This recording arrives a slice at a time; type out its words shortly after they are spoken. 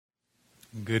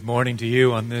Good morning to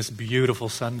you on this beautiful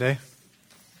Sunday.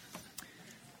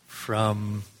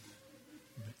 From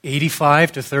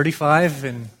 85 to 35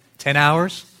 in 10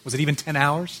 hours. Was it even 10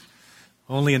 hours?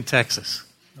 Only in Texas.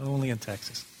 Only in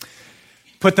Texas.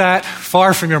 Put that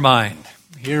far from your mind.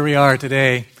 Here we are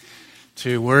today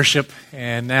to worship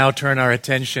and now turn our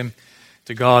attention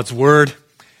to God's Word.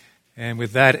 And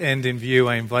with that end in view,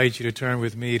 I invite you to turn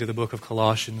with me to the book of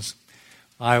Colossians.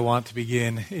 I want to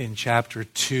begin in chapter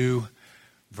 2,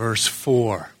 verse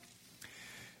 4.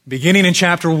 Beginning in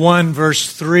chapter 1,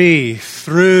 verse 3,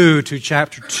 through to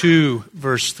chapter 2,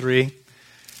 verse 3,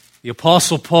 the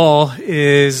Apostle Paul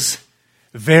is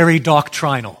very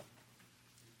doctrinal.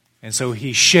 And so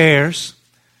he shares,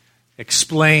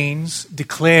 explains,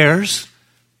 declares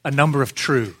a number of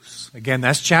truths. Again,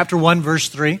 that's chapter 1, verse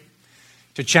 3.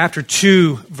 To chapter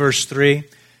 2, verse 3,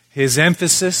 his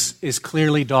emphasis is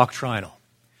clearly doctrinal.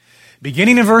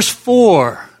 Beginning in verse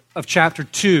 4 of chapter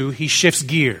 2, he shifts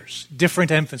gears, different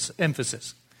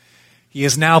emphasis. He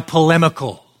is now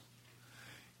polemical.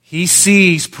 He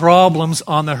sees problems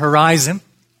on the horizon,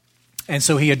 and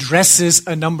so he addresses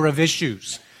a number of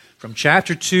issues from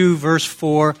chapter 2, verse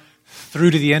 4,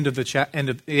 through to the end of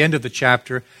the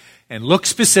chapter, and look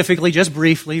specifically, just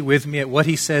briefly, with me at what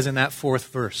he says in that fourth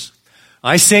verse.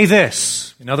 I say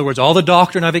this, in other words, all the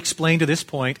doctrine I've explained to this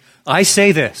point, I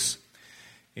say this,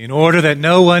 in order that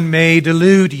no one may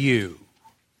delude you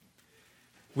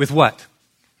with what?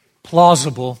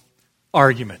 Plausible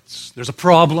arguments. There's a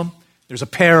problem, there's a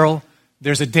peril,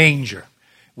 there's a danger.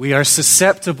 We are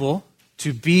susceptible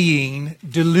to being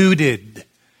deluded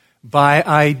by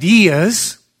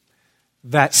ideas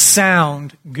that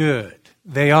sound good.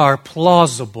 They are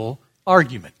plausible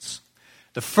arguments.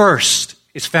 The first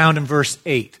is found in verse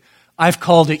 8. I've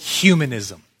called it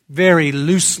humanism, very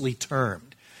loosely termed.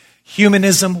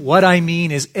 Humanism, what I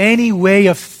mean is any way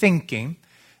of thinking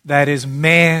that is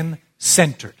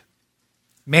man-centered,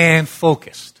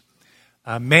 man-focused.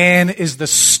 Man is the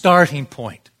starting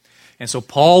point. And so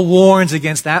Paul warns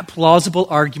against that plausible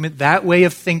argument, that way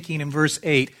of thinking in verse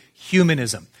 8,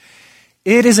 humanism.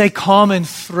 It is a common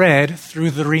thread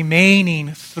through the remaining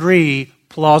three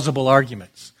plausible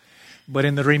arguments. But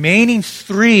in the remaining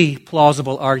three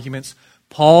plausible arguments,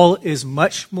 Paul is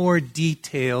much more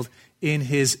detailed in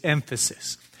his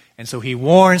emphasis. And so he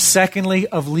warns, secondly,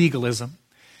 of legalism.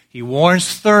 He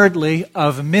warns, thirdly,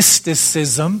 of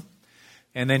mysticism.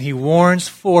 And then he warns,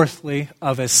 fourthly,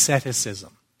 of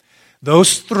asceticism.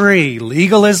 Those three,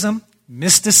 legalism,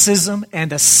 mysticism,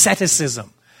 and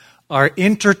asceticism, are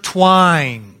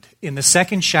intertwined in the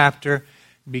second chapter,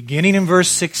 beginning in verse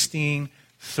 16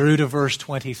 through to verse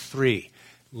 23.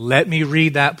 Let me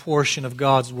read that portion of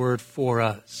God's word for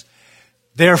us.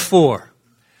 Therefore,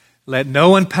 let no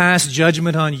one pass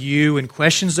judgment on you in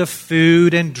questions of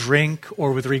food and drink,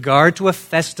 or with regard to a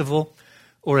festival,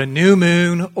 or a new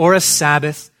moon, or a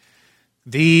Sabbath.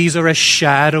 These are a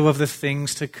shadow of the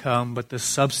things to come, but the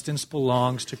substance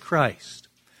belongs to Christ.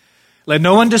 Let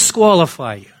no one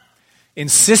disqualify you,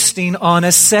 insisting on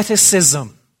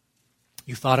asceticism.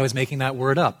 You thought I was making that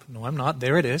word up. No, I'm not.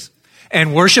 There it is.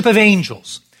 And worship of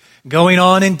angels, going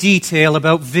on in detail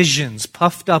about visions,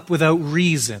 puffed up without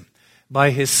reason by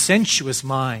his sensuous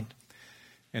mind,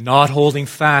 and not holding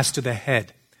fast to the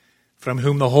head, from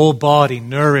whom the whole body,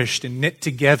 nourished and knit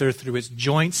together through its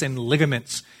joints and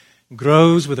ligaments,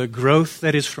 grows with a growth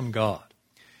that is from God.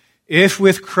 If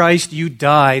with Christ you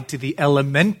died to the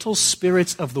elemental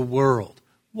spirits of the world,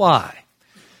 why?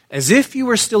 As if you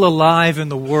were still alive in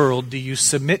the world, do you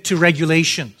submit to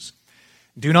regulations?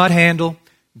 Do not handle,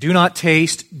 do not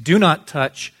taste, do not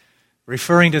touch,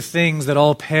 referring to things that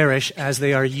all perish as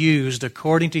they are used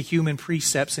according to human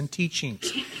precepts and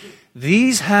teachings.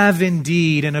 These have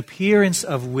indeed an appearance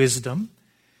of wisdom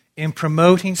in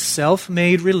promoting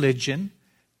self-made religion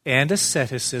and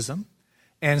asceticism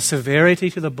and severity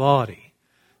to the body,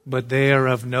 but they are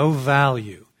of no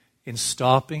value in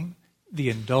stopping the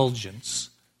indulgence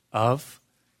of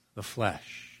the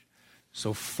flesh.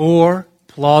 So 4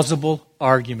 plausible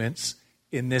arguments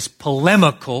in this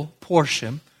polemical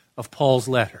portion of Paul's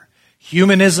letter.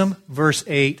 Humanism, verse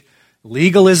 8,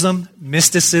 legalism,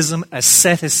 mysticism,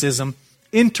 asceticism,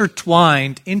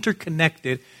 intertwined,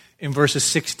 interconnected in verses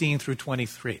 16 through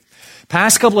 23.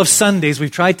 Past couple of Sundays, we've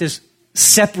tried to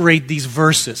separate these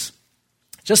verses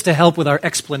just to help with our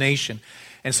explanation.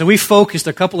 And so we focused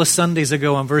a couple of Sundays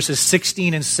ago on verses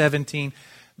 16 and 17,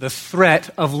 the threat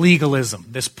of legalism,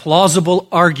 this plausible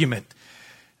argument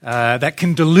that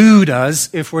can delude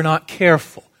us if we're not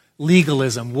careful.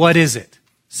 Legalism, what is it?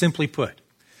 Simply put,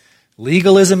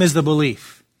 legalism is the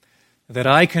belief that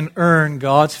I can earn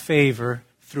God's favor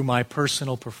through my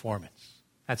personal performance.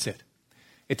 That's it.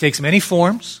 It takes many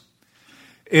forms.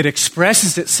 It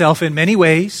expresses itself in many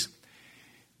ways.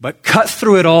 But cut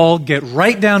through it all, get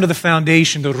right down to the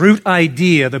foundation, the root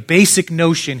idea, the basic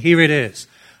notion. Here it is.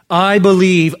 I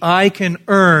believe I can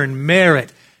earn,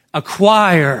 merit,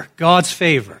 acquire God's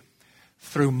favor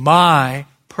through my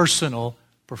personal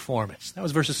performance. That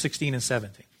was verses 16 and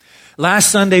 17.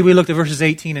 Last Sunday, we looked at verses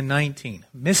 18 and 19.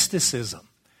 Mysticism.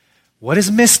 What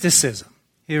is mysticism?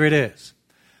 Here it is.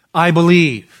 I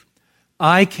believe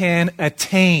I can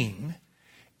attain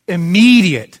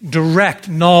immediate, direct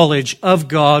knowledge of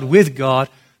God, with God,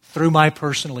 through my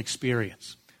personal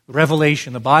experience.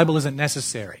 Revelation, the Bible isn't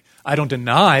necessary. I don't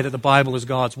deny that the Bible is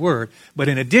God's Word, but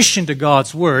in addition to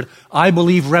God's Word, I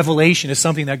believe revelation is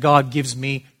something that God gives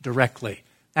me directly.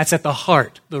 That's at the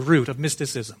heart, the root of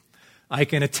mysticism. I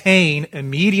can attain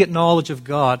immediate knowledge of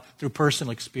God through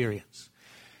personal experience.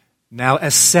 Now,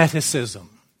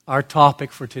 asceticism, our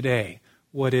topic for today,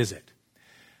 what is it?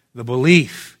 The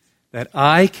belief that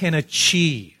I can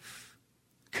achieve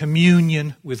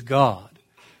communion with God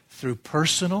through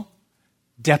personal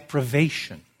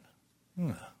deprivation.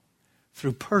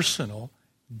 Through personal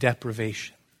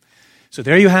deprivation. So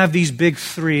there you have these big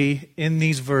three in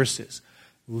these verses.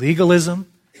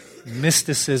 Legalism,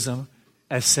 mysticism,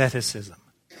 asceticism.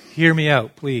 Hear me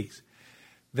out, please.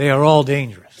 They are all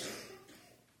dangerous.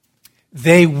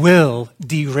 They will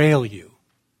derail you.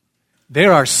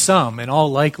 There are some, in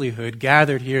all likelihood,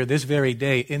 gathered here this very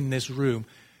day in this room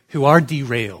who are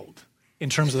derailed in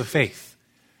terms of the faith,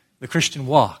 the Christian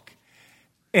walk.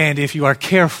 And if you are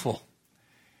careful,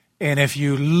 and if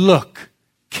you look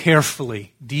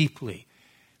carefully, deeply,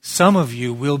 some of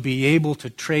you will be able to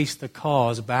trace the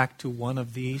cause back to one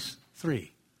of these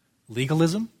three.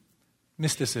 Legalism,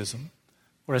 mysticism,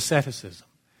 or asceticism.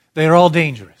 They are all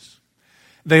dangerous.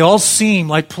 They all seem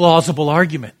like plausible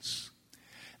arguments.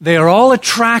 They are all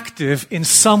attractive in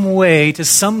some way, to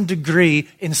some degree,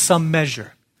 in some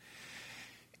measure.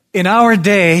 In our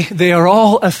day, they are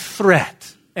all a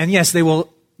threat. And yes, they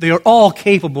are all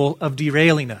capable of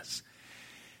derailing us.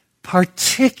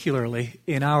 Particularly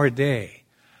in our day,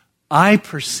 I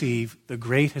perceive the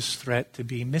greatest threat to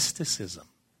be mysticism,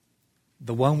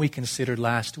 the one we considered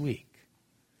last week.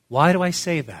 Why do I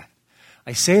say that?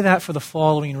 I say that for the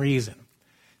following reason.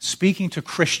 Speaking to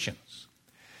Christians,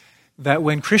 that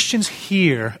when Christians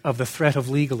hear of the threat of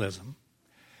legalism,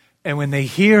 and when they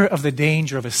hear of the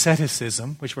danger of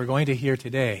asceticism, which we're going to hear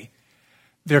today,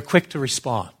 they're quick to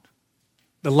respond.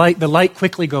 The light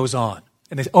quickly goes on.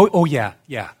 And they say, oh yeah.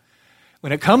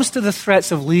 When it comes to the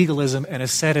threats of legalism and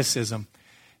asceticism,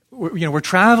 we're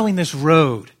traveling this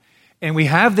road, and we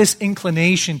have this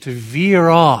inclination to veer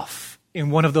off in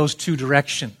one of those two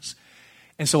directions.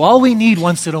 And so all we need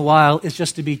once in a while is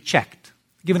just to be checked.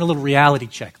 Given a little reality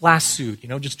check, lassoed,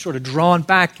 just sort of drawn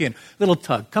back in, little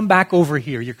tug, come back over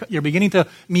here. You're beginning to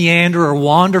meander or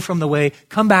wander from the way,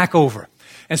 come back over.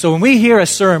 And so when we hear a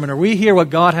sermon or we hear what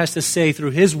God has to say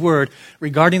through His Word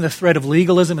regarding the threat of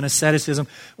legalism and asceticism,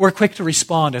 we're quick to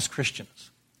respond as Christians.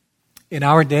 In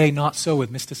our day, not so with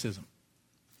mysticism.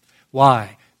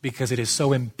 Why? Because it is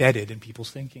so embedded in people's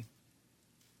thinking.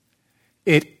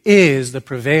 It is the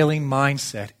prevailing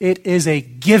mindset. It is a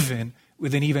given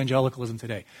within evangelicalism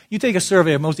today. You take a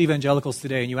survey of most evangelicals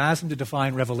today and you ask them to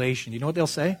define revelation. You know what they'll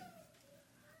say?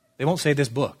 They won't say this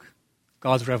book,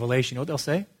 God's revelation. You know what they'll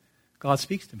say? God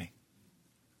speaks to me.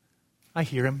 I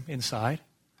hear Him inside.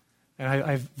 And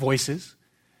I have voices.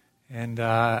 And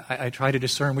I try to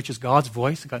discern which is God's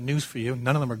voice. I've got news for you.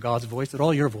 None of them are God's voice. They're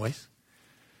all your voice.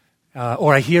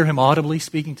 Or I hear Him audibly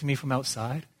speaking to me from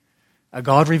outside.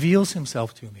 God reveals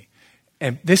Himself to me.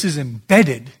 And this is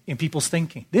embedded in people's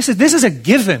thinking. This is a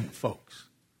given, folks,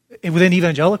 within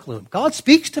evangelicalism. God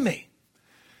speaks to me.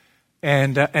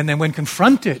 And then when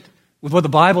confronted with what the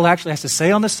Bible actually has to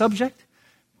say on this subject,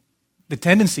 the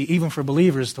tendency, even for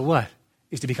believers, to what?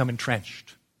 Is to become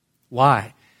entrenched.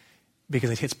 Why? Because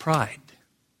it hits pride.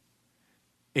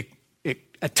 It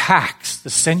attacks the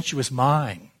sensuous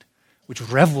mind, which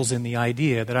revels in the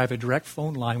idea that I have a direct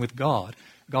phone line with God.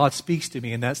 God speaks to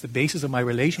me, and that's the basis of my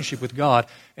relationship with God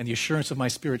and the assurance of my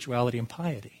spirituality and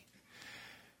piety.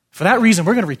 For that reason,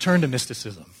 we're going to return to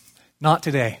mysticism. Not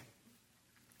today.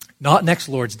 Not next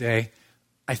Lord's Day.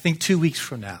 I think 2 weeks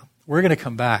from now. We're going to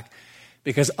come back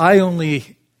because I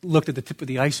only looked at the tip of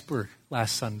the iceberg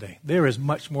last Sunday. There is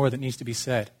much more that needs to be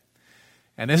said.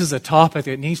 And this is a topic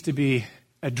that needs to be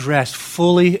addressed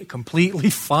fully, completely,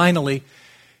 finally,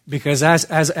 because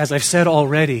as I've said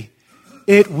already,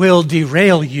 it will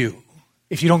derail you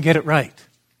if you don't get it right.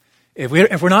 If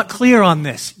we're not clear on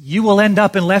this, you will end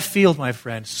up in left field, my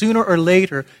friend. Sooner or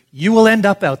later, you will end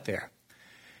up out there.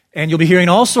 And you'll be hearing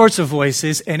all sorts of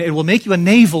voices, and it will make you a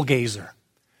navel gazer.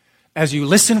 As you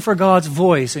listen for God's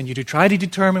voice and you try to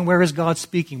determine where is God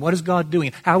speaking, what is God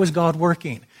doing, how is God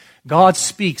working. God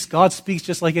speaks. God speaks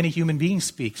just like any human being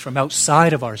speaks, from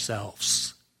outside of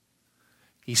ourselves.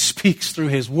 He speaks through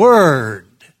His Word.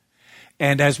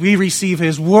 And as we receive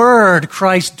His Word,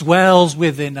 Christ dwells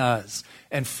within us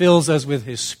and fills us with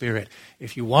His Spirit.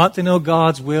 If you want to know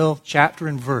God's will, chapter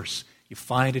and verse, you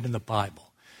find it in the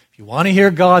Bible. If you want to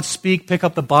hear God speak, pick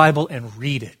up the Bible and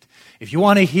read it. If you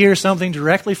want to hear something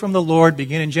directly from the Lord,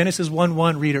 begin in Genesis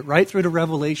 1:1, read it right through to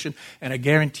Revelation, and I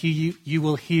guarantee you, you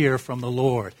will hear from the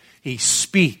Lord. He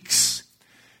speaks.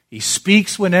 He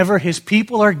speaks whenever His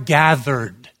people are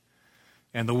gathered.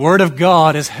 And the Word of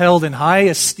God is held in high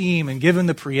esteem and given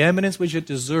the preeminence which it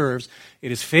deserves.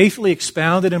 It is faithfully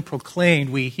expounded and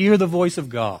proclaimed. We hear the voice of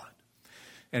God.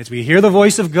 And as we hear the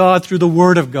voice of God through the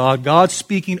Word of God, God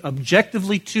speaking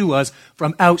objectively to us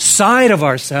from outside of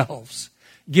ourselves,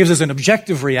 gives us an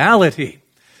objective reality.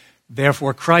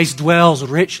 Therefore, Christ dwells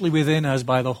richly within us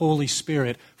by the Holy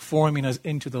Spirit, forming us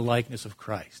into the likeness of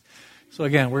Christ. So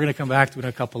again, we're going to come back to it in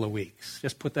a couple of weeks.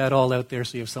 Just put that all out there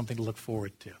so you have something to look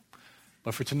forward to.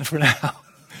 But for now,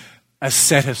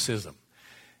 asceticism.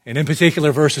 And in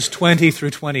particular, verses 20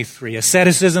 through 23.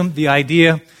 Asceticism, the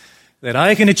idea that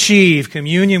I can achieve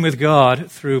communion with God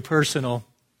through personal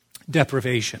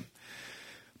deprivation.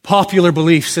 Popular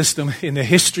belief system in the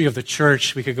history of the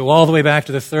church. We could go all the way back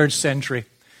to the 3rd century.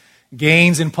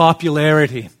 Gains in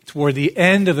popularity toward the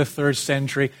end of the 3rd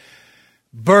century.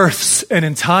 Births an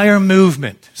entire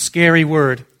movement, scary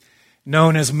word,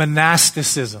 known as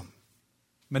monasticism.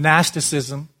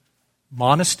 Monasticism,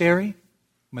 monastery,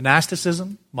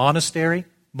 monasticism, monastery,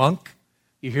 monk.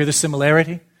 You hear the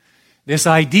similarity? This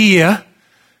idea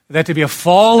that to be a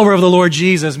follower of the Lord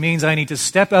Jesus means I need to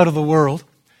step out of the world,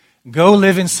 go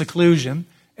live in seclusion,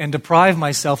 and deprive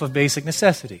myself of basic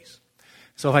necessities.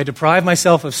 So if I deprive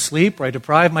myself of sleep, or I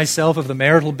deprive myself of the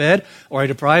marital bed, or I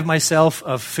deprive myself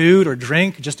of food or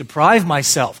drink, just deprive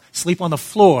myself, sleep on the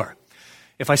floor.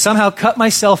 If I somehow cut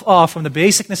myself off from the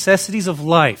basic necessities of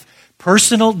life,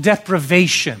 personal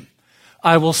deprivation,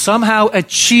 I will somehow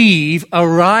achieve,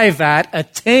 arrive at,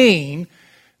 attain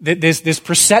this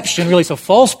perception, really it's a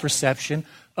false perception,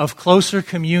 of closer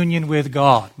communion with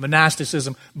God.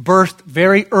 Monasticism birthed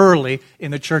very early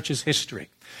in the church's history.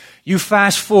 You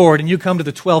fast forward and you come to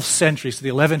the 12th century, so the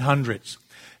 1100s.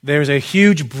 There's a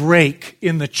huge break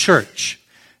in the church.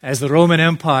 As the Roman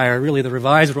Empire, really the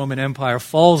revised Roman Empire,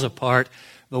 falls apart,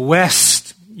 the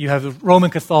West, you have the Roman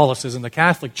Catholicism, the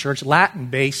Catholic Church,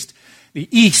 Latin-based. The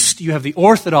East, you have the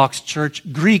Orthodox Church,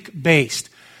 Greek-based.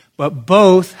 But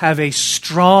both have a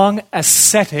strong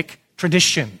ascetic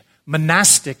tradition,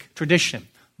 monastic tradition,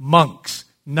 monks,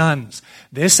 nuns.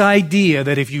 This idea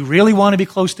that if you really want to be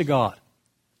close to God,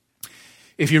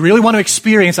 if you really want to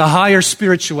experience a higher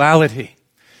spirituality,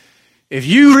 if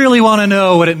you really want to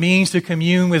know what it means to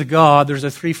commune with God, there's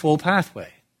a threefold pathway.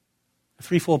 A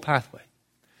threefold pathway.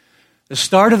 The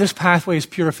start of this pathway is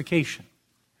purification.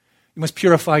 You must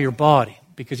purify your body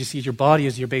because you see your body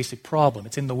is your basic problem.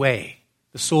 It's in the way.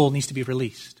 The soul needs to be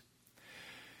released.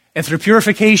 And through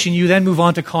purification, you then move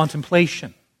on to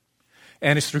contemplation.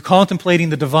 And it's through contemplating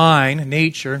the divine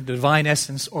nature, the divine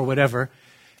essence, or whatever,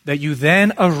 that you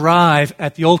then arrive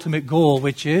at the ultimate goal,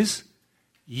 which is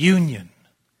union.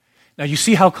 Now, you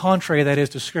see how contrary that is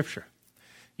to Scripture.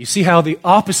 You see how the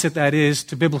opposite that is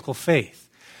to biblical faith.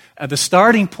 At the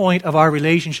starting point of our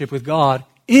relationship with God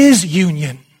is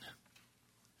union.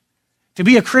 To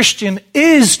be a Christian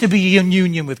is to be in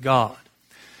union with God.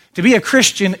 To be a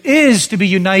Christian is to be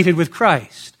united with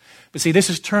Christ. But see, this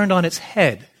is turned on its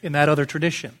head in that other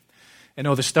tradition. And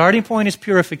no, the starting point is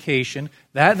purification.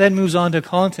 That then moves on to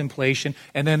contemplation.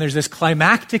 And then there's this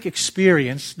climactic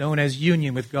experience known as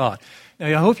union with God. Now,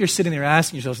 I hope you're sitting there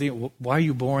asking yourself, why are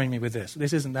you boring me with this?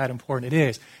 This isn't that important. It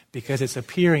is, because it's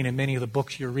appearing in many of the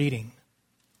books you're reading.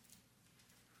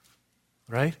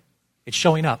 Right? It's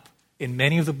showing up in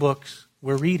many of the books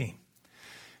we're reading.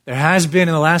 There has been,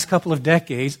 in the last couple of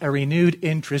decades, a renewed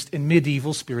interest in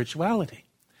medieval spirituality.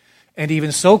 And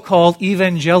even so-called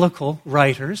evangelical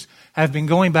writers have been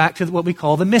going back to what we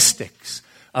call the mystics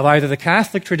of either the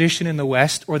Catholic tradition in the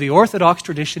West or the Orthodox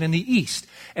tradition in the East.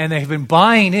 And they have been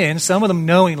buying in, some of them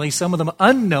knowingly, some of them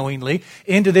unknowingly,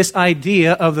 into this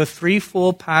idea of the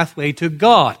threefold pathway to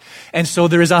God. And so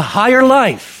there is a higher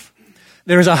life.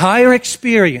 There is a higher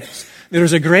experience. There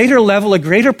is a greater level, a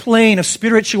greater plane of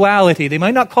spirituality. They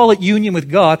might not call it union with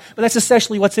God, but that's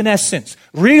essentially what's in essence.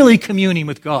 Really communing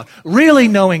with God. Really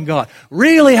knowing God.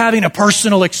 Really having a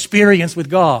personal experience with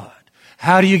God.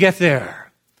 How do you get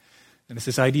there? And it's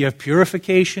this idea of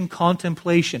purification,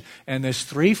 contemplation. And this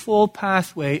threefold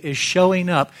pathway is showing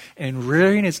up and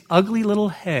rearing its ugly little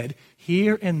head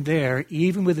here and there,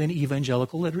 even within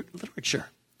evangelical literature.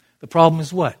 The problem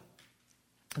is what?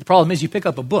 The problem is you pick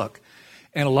up a book,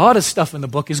 and a lot of stuff in the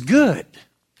book is good.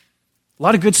 A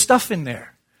lot of good stuff in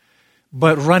there.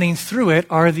 But running through it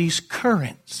are these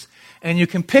currents. And you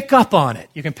can pick up on it.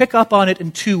 You can pick up on it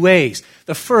in two ways.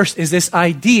 The first is this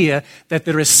idea that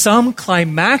there is some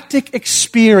climactic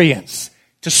experience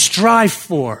to strive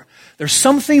for. There's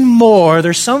something more,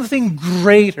 there's something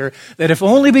greater, that if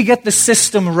only we get the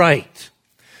system right,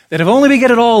 that if only we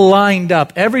get it all lined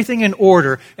up, everything in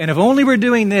order, and if only we're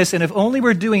doing this, and if only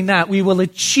we're doing that, we will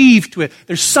achieve to it.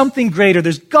 There's something greater.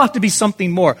 There's got to be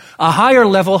something more. A higher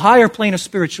level, higher plane of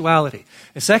spirituality.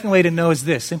 The second way to know is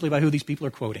this, simply by who these people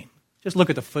are quoting. Just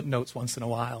look at the footnotes once in a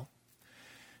while.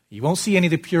 You won't see any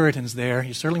of the Puritans there.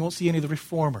 You certainly won't see any of the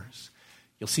Reformers.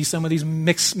 You'll see some of these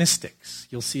mixed mystics.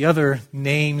 You'll see other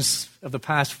names of the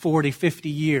past 40, 50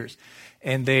 years.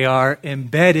 And they are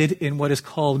embedded in what is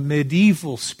called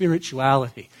medieval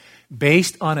spirituality,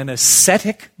 based on an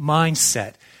ascetic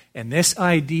mindset and this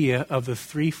idea of the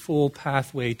threefold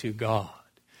pathway to God.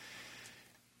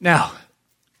 Now,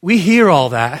 we hear all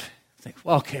that. Think,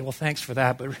 well, okay, well, thanks for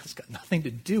that, but it's got nothing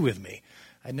to do with me.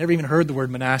 I'd never even heard the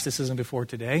word monasticism before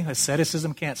today.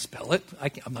 Asceticism, can't spell it.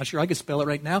 I'm not sure I could spell it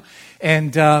right now.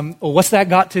 And well, what's that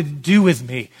got to do with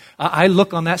me? I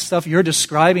look on that stuff you're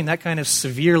describing, that kind of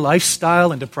severe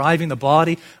lifestyle and depriving the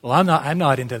body. Well, I'm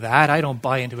not into that. I don't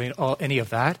buy into any of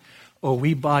that. Oh,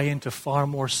 we buy into far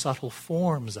more subtle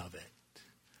forms of it.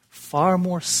 Far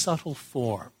more subtle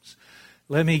forms.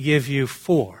 Let me give you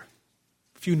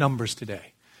a few numbers today.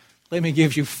 Let me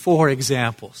give you 4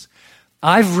 examples.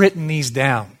 I've written these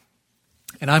down,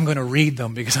 and I'm going to read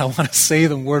them because I want to say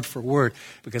them word for word,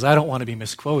 because I don't want to be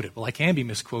misquoted. Well, I can be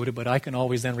misquoted, but I can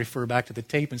always then refer back to the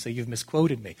tape and say, you've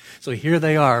misquoted me. So here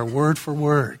they are, word for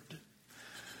word.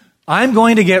 I'm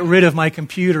going to get rid of my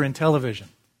computer and television.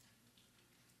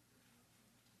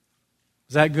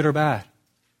 Is that good or bad?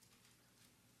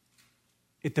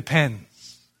 It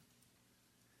depends.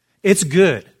 It's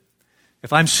good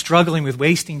if I'm struggling with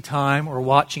wasting time or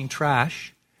watching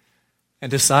trash and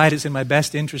decide it's in my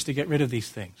best interest to get rid of these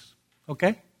things.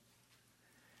 Okay?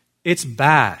 It's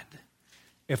bad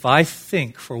if I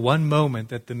think for one moment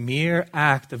that the mere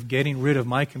act of getting rid of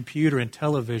my computer and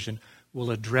television will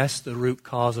address the root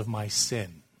cause of my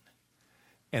sin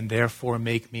and therefore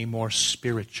make me more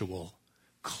spiritual,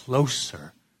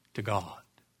 closer to God.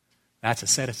 That's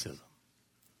asceticism.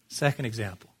 Second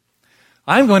example.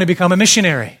 I'm going to become a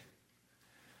missionary.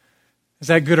 Is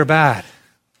that good or bad?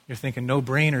 You're thinking, no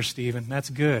brainer, Stephen.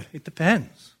 That's good. It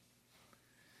depends.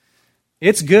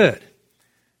 It's good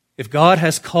if God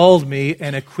has called me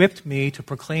and equipped me to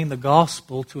proclaim the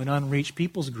gospel to an unreached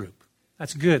people's group.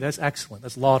 That's good. That's excellent.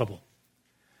 That's laudable.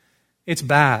 It's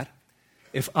bad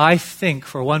if I think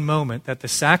for one moment that the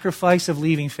sacrifice of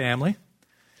leaving family,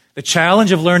 the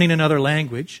challenge of learning another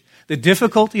language, the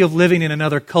difficulty of living in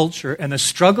another culture, and the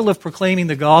struggle of proclaiming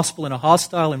the gospel in a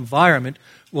hostile environment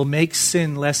will make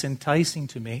sin less enticing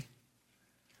to me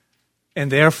and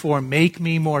therefore make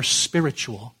me more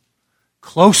spiritual,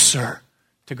 closer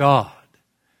to God.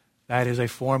 That is a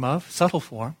subtle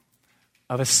form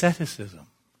of asceticism.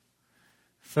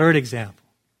 Third example.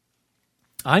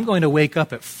 I'm going to wake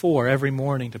up at 4 every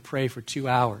morning to pray for 2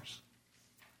 hours.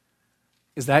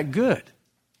 Is that good?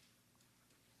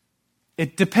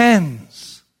 It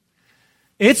depends.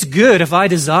 It's good if I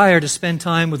desire to spend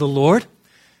time with the Lord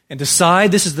and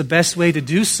decide this is the best way to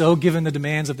do so given the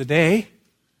demands of the day.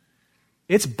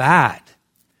 It's bad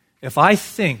if I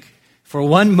think for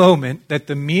one moment that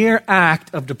the mere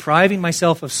act of depriving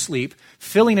myself of sleep,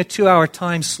 filling a 2-hour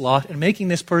time slot, and making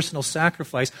this personal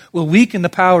sacrifice will weaken the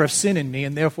power of sin in me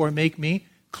and therefore make me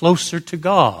closer to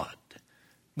God,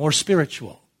 more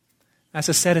spiritual. That's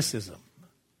asceticism.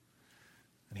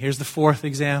 And here's the 4th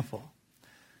example.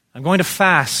 I'm going to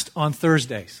fast on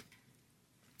Thursdays.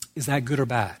 Is that good or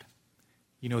bad?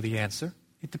 You know the answer.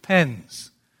 It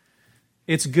depends.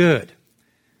 It's good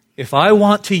if I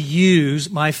want to use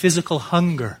my physical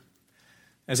hunger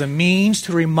as a means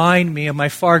to remind me of my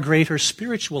far greater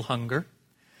spiritual hunger,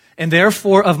 and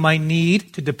therefore of my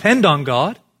need to depend on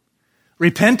God,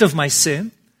 repent of my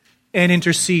sin, and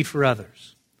intercede for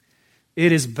others.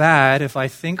 It is bad if I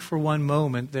think for one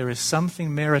moment there is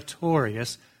something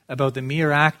meritorious about the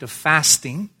mere act of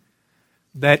fasting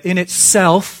that in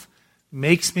itself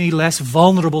makes me less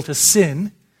vulnerable to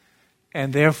sin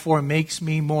and therefore makes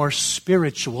me more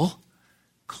spiritual,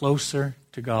 closer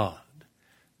to God.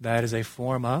 That is a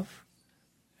form of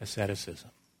asceticism.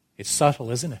 It's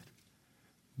subtle, isn't it?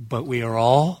 but we are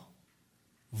all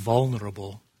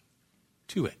vulnerable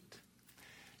to it.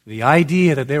 The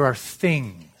idea that there are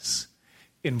things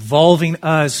involving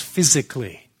us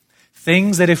physically,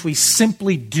 things that if we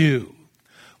simply do,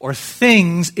 or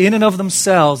things in and of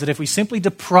themselves that if we simply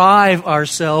deprive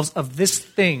ourselves of this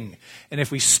thing, and if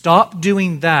we stop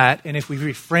doing that, and if we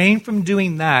refrain from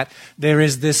doing that, there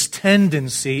is this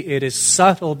tendency, it is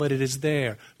subtle, but it is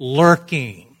there,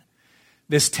 lurking.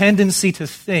 This tendency to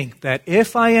think that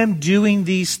if I am doing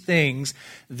these things,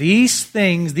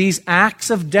 these acts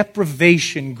of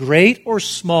deprivation, great or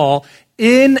small,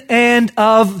 in and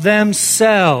of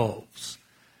themselves,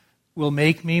 will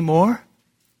make me more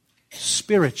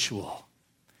spiritual.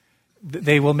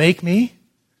 They will make me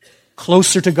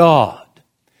closer to God.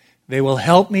 They will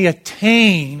help me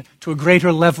attain to a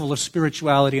greater level of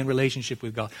spirituality and relationship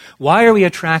with God. Why are we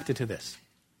attracted to this?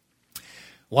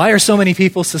 Why are so many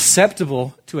people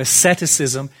susceptible to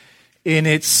asceticism in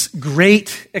its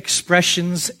great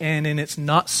expressions and in its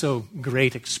not so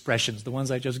great expressions, the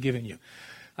ones I've just given you?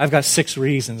 I've got 6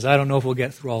 reasons. I don't know if we'll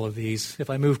get through all of these. If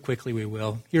I move quickly, we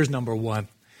will. Here's number 1.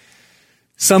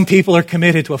 Some people are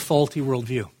committed to a faulty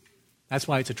worldview. That's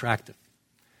why it's attractive.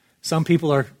 Some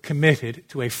people are committed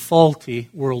to a faulty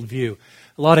worldview.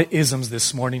 A lot of isms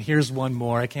this morning. Here's one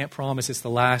more. I can't promise it's the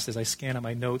last as I scan at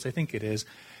my notes. I think it is.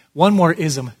 One more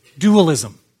ism.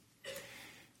 Dualism.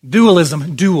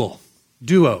 Dualism, duo,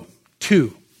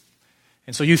 two.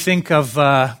 And so you think of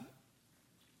the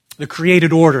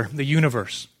created order, the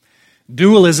universe.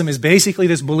 Dualism is basically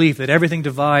this belief that everything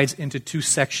divides into 2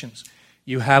 sections.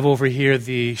 You have over here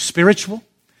the spiritual,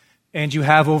 and you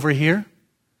have over here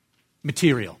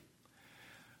material.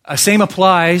 Same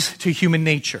applies to human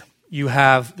nature. You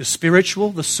have the spiritual,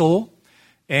 the soul,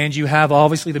 and you have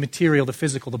obviously the material, the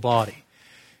physical, the body.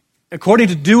 According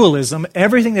to dualism,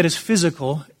 everything that is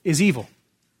physical is evil.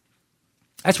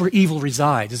 That's where evil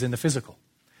resides, is in the physical.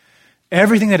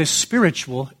 Everything that is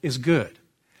spiritual is good.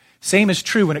 Same is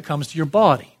true when it comes to your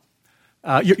body.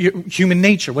 Your human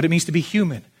nature, what it means to be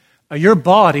human. Your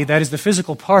body, that is the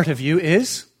physical part of you,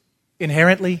 is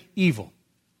inherently evil.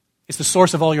 It's the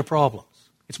source of all your problems.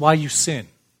 It's why you sin.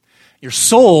 Your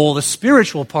soul, the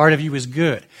spiritual part of you, is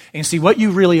good. And see, what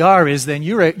you really are is then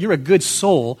you're a good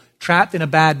soul trapped in a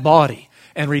bad body.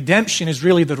 And redemption is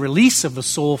really the release of the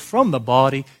soul from the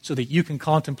body so that you can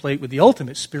contemplate with the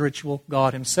ultimate spiritual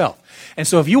God himself. And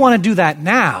so if you want to do that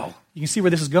now, you can see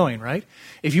where this is going, right?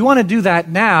 If you want to do that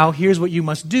now, here's what you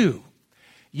must do.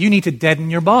 You need to deaden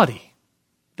your body.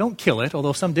 Don't kill it,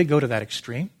 although some did go to that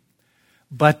extreme.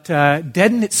 But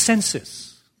deaden its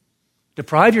senses.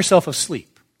 Deprive yourself of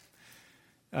sleep.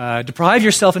 Deprive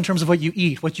yourself in terms of what you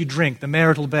eat, what you drink, the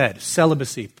marital bed,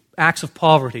 celibacy, acts of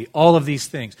poverty, all of these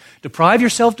things. Deprive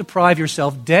yourself,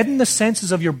 deaden the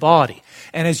senses of your body.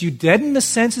 And as you deaden the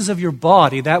senses of your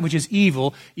body, that which is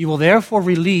evil, you will therefore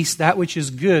release that which is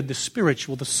good, the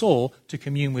spiritual, the soul, to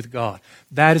commune with God.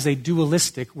 That is a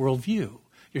dualistic worldview.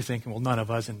 You're thinking, well, none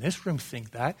of us in this room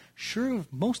think that. Sure,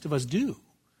 most of us do.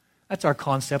 That's our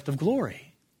concept of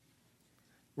glory.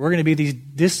 We're going to be these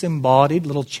disembodied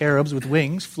little cherubs with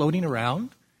wings floating around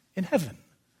in heaven.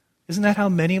 Isn't that how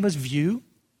many of us view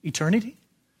eternity?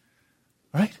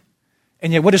 Right?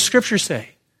 And yet what does Scripture say?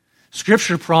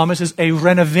 Scripture promises a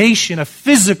renovation, a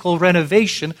physical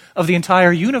renovation of the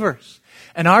entire universe.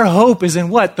 And our hope is in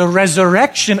what? The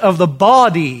resurrection of the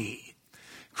body.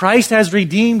 Christ has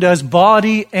redeemed us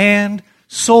body and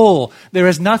soul. There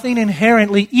is nothing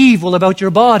inherently evil about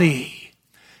your body.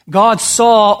 God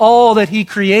saw all that he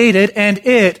created, and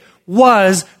it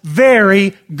was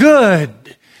very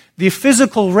good. The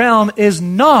physical realm is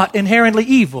not inherently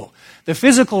evil. The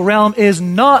physical realm is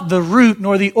not the root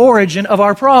nor the origin of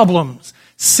our problems.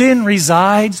 Sin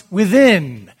resides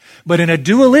within. But in a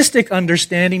dualistic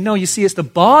understanding, no, you see, it's the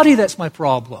body that's my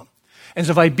problem. And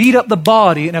so if I beat up the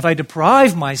body and if I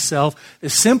deprive myself, the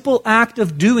simple act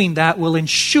of doing that will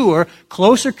ensure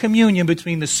closer communion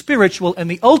between the spiritual and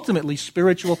the ultimately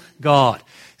spiritual God.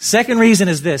 Second reason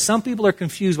is this. Some people are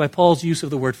confused by Paul's use of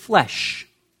the word flesh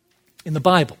in the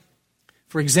Bible.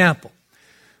 For example,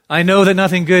 I know that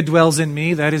nothing good dwells in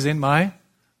me, that is in my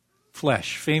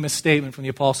flesh. Famous statement from the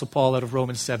Apostle Paul out of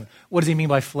Romans 7. What does he mean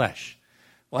by flesh?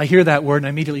 Well, I hear that word and I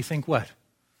immediately think what?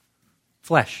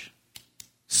 Flesh.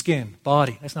 Skin,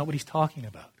 body. That's not what he's talking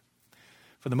about.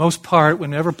 For the most part,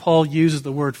 whenever Paul uses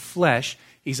the word flesh,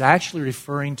 he's actually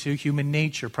referring to human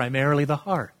nature, primarily the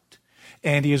heart.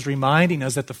 And he is reminding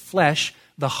us that the flesh,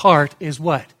 the heart, is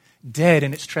what? Dead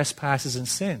in its trespasses and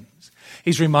sins.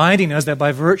 He's reminding us that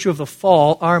by virtue of the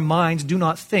fall, our minds do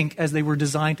not think as they were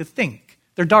designed to think.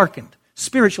 They're darkened,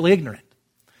 spiritually ignorant.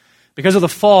 Because of the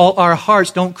fall, our hearts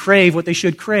don't crave what they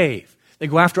should crave. They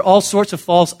go after all sorts of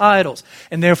false idols.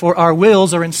 And therefore, our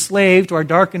wills are enslaved to our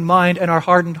darkened mind and our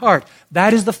hardened heart.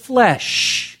 That is the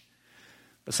flesh.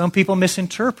 But some people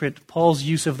misinterpret Paul's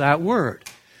use of that word.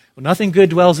 Well, nothing good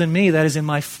dwells in me, that is in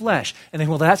my flesh. And then,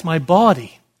 well, that's my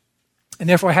body. And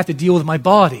therefore, I have to deal with my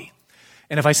body.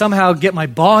 And if I somehow get my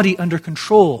body under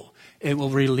control, it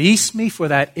will release me for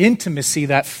that intimacy,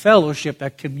 that fellowship,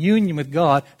 that communion with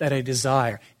God that I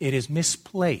desire. It is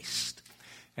misplaced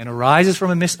and arises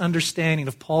from a misunderstanding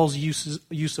of Paul's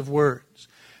use of words.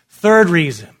 Third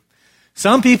reason,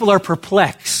 some people are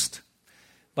perplexed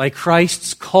by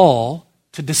Christ's call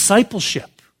to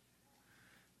discipleship.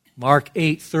 Mark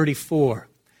 8:34.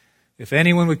 If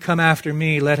anyone would come after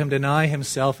me, let him deny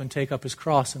himself and take up his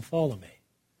cross and follow me.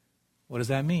 What does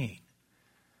that mean?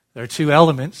 There are two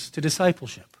elements to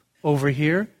discipleship. Over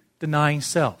here, denying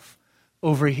self.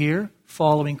 Over here,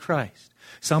 following Christ.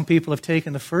 Some people have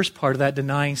taken the first part of that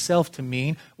denying self to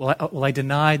mean, well, I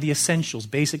deny the essentials,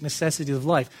 basic necessities of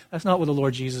life. That's not what the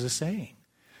Lord Jesus is saying.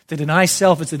 To deny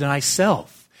self is to deny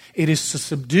self. It is to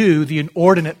subdue the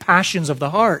inordinate passions of the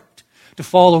heart. To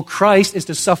follow Christ is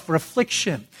to suffer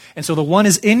affliction. And so the one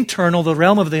is internal, the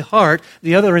realm of the heart.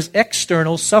 The other is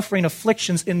external, suffering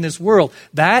afflictions in this world.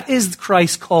 That is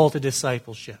Christ's call to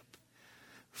discipleship.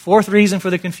 Fourth reason for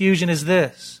the confusion is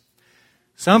this.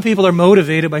 Some people are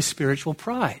motivated by spiritual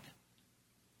pride.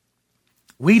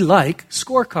 We like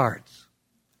scorecards.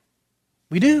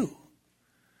 We do.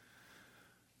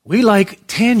 We like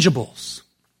tangibles.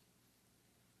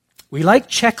 We like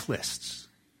checklists.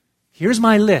 Here's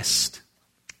my list.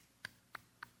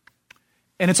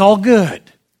 And it's all good.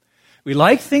 We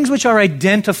like things which are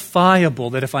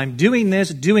identifiable, that if I'm doing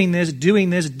this,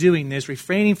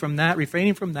 refraining from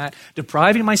that,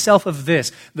 depriving myself of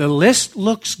this, the list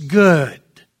looks good.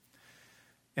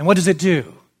 And what does it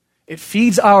do? It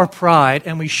feeds our pride,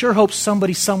 and we sure hope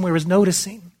somebody somewhere is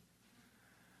noticing.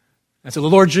 And so the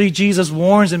Lord Jesus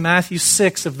warns in Matthew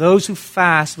 6 of those who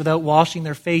fast without washing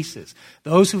their faces,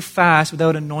 those who fast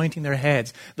without anointing their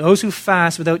heads, those who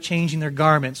fast without changing their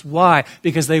garments. Why?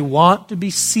 Because they want to be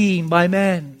seen by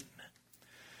men.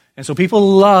 And so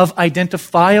people love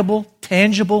identifiable,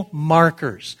 tangible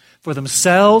markers for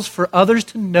themselves, for others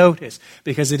to notice,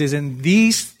 because it is in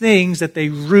these things that they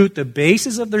root the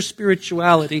basis of their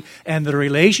spirituality and their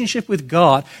relationship with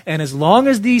God. And as long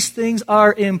as these things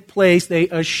are in place, they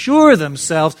assure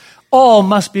themselves all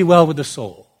must be well with the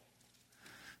soul.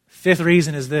 Fifth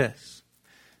reason is this.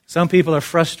 Some people are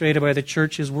frustrated by the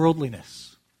church's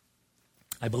worldliness.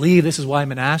 I believe this is why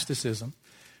monasticism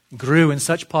grew in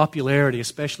such popularity,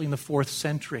 especially in the 4th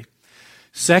century.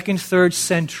 2nd, 3rd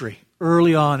century,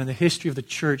 early on in the history of the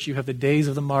church, you have the days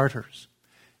of the martyrs.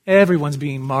 Everyone's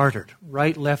being martyred,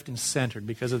 right, left, and centered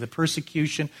because of the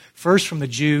persecution, first from the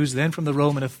Jews, then from the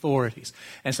Roman authorities.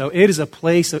 And so it is a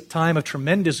place, a time of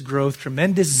tremendous growth,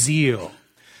 tremendous zeal.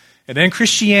 And then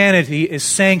Christianity is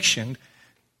sanctioned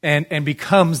and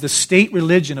becomes the state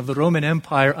religion of the Roman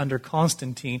Empire under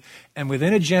Constantine. And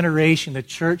within a generation, the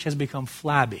church has become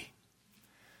flabby.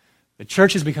 The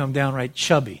church has become downright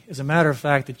chubby. As a matter of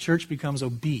fact, the church becomes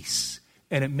obese,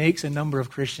 and it makes a number of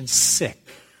Christians sick.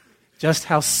 Just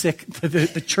how sick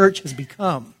the church has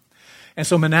become. And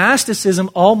so monasticism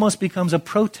almost becomes a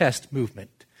protest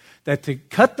movement, that to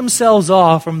cut themselves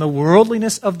off from the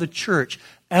worldliness of the church,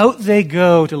 out they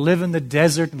go to live in the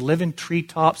desert and live in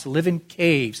treetops, live in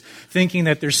caves, thinking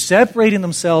that they're separating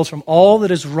themselves from all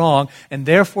that is wrong and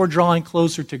therefore drawing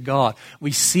closer to God.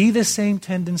 We see the same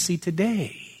tendency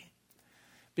today.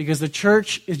 Because the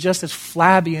church is just as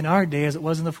flabby in our day as it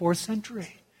was in the 4th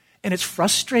century. And it's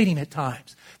frustrating at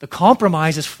times. The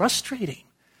compromise is frustrating.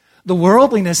 The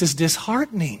worldliness is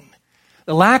disheartening.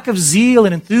 The lack of zeal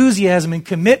and enthusiasm and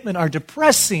commitment are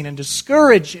depressing and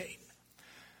discouraging.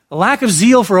 The lack of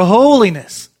zeal for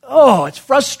holiness, it's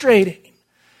frustrating.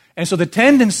 And so the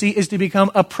tendency is to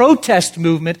become a protest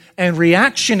movement and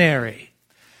reactionary.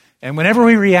 And whenever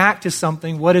we react to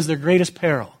something, what is their greatest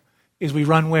peril? Is we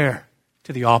run where?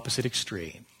 To the opposite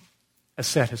extreme,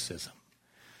 asceticism.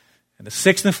 And the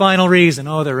sixth and final reason,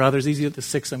 there are others, these are the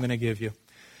six I'm going to give you,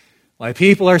 why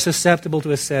people are susceptible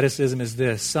to asceticism is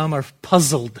this. Some are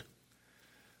puzzled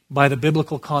by the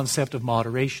biblical concept of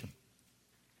moderation.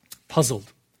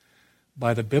 Puzzled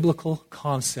by the biblical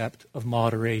concept of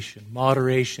moderation.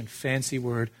 Moderation, fancy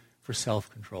word for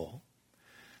self-control.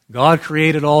 God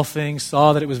created all things,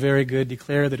 saw that it was very good,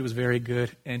 declared that it was very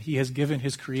good, and He has given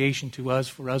His creation to us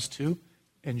for us to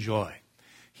enjoy.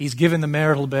 He's given the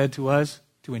marital bed to us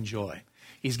to enjoy.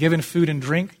 He's given food and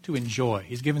drink to enjoy.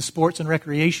 He's given sports and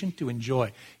recreation to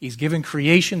enjoy. He's given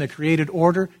creation, the created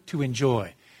order, to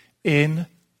enjoy. in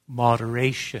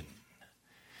moderation.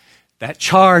 That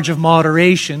charge of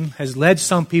moderation has led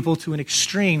some people to an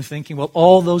extreme, thinking, well,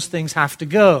 all those things have to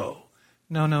go.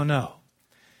 No, no, no.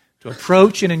 To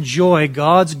approach and enjoy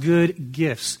God's good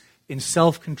gifts in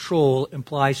self-control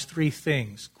implies three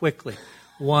things, quickly.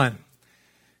 One,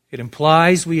 it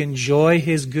implies we enjoy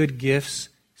His good gifts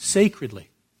sacredly.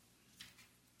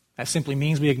 That simply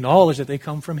means we acknowledge that they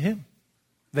come from Him.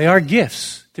 They are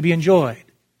gifts to be enjoyed.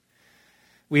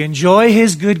 We enjoy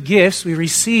His good gifts, we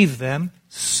receive them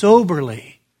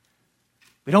soberly.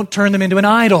 We don't turn them into an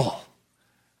idol.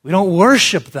 We don't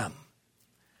worship them.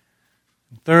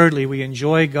 And thirdly, we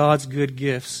enjoy God's good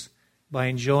gifts by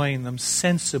enjoying them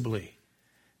sensibly.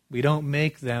 We don't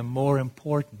make them more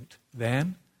important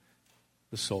than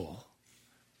the soul.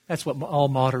 That's what all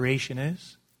moderation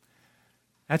is.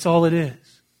 That's all it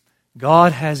is.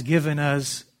 God has given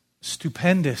us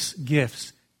stupendous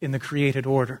gifts in the created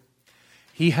order.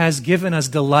 He has given us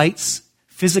delights,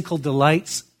 physical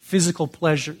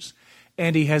pleasures,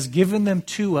 and He has given them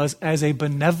to us as a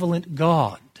benevolent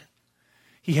God.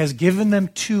 He has given them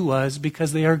to us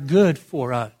because they are good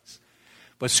for us.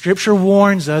 But Scripture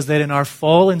warns us that in our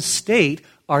fallen state,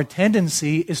 our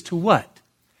tendency is to what?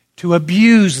 To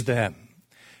abuse them.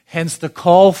 Hence the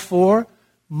call for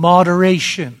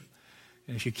moderation.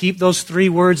 And if you keep those three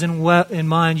words in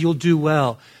mind, you'll do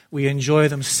well. We enjoy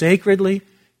them sacredly,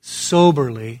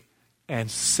 soberly, and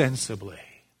sensibly.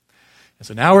 And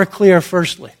so now we're clear,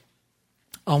 firstly,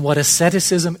 on what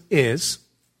asceticism is.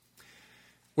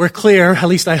 We're clear, at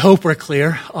least I hope we're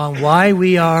clear, on why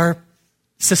we are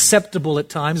susceptible at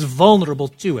times, vulnerable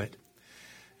to it.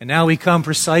 And now we come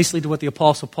precisely to what the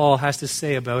Apostle Paul has to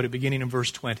say about it, beginning in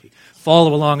verse 20.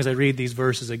 Follow along as I read these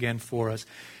verses again for us.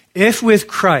 If with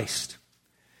Christ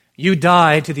you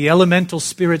died to the elemental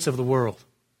spirits of the world,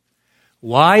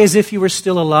 why, as if you were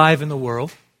still alive in the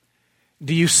world,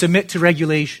 do you submit to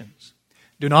regulations?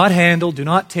 Do not handle, do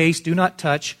not taste, do not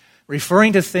touch,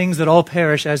 referring to things that all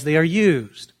perish as they are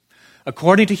used,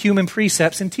 according to human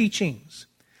precepts and teachings.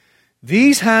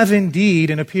 These have indeed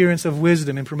an appearance of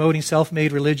wisdom in promoting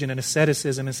self-made religion and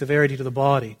asceticism and severity to the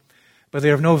body, but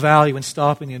they are of no value in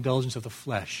stopping the indulgence of the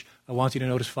flesh. I want you to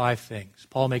notice 5 things.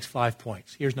 Paul makes 5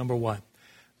 points. Here's number 1,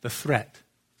 the threat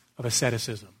of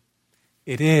asceticism.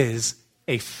 It is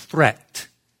a threat,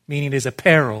 meaning it is a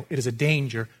peril, it is a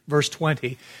danger. Verse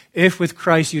 20, if with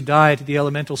Christ you died to the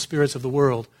elemental spirits of the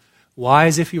world, why,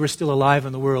 as if you were still alive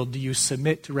in the world, do you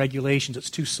submit to regulations? It's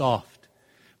too soft.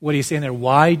 What are you saying there?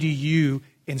 Why do you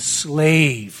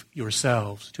enslave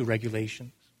yourselves to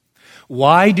regulations?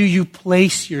 Why do you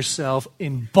place yourself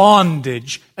in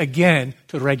bondage again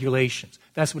to regulations?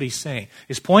 That's what he's saying.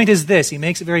 His point is this. He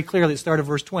makes it very clear at the start of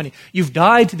verse 20. You've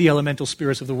died to the elemental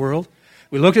spirits of the world.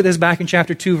 We looked at this back in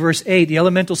chapter 2, verse 8. The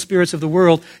elemental spirits of the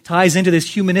world ties into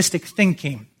this humanistic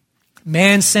thinking,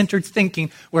 man-centered thinking,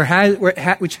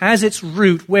 which has its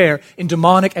root where? In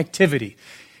demonic activity.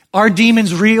 Are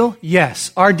demons real?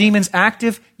 Yes. Are demons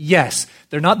active? Yes.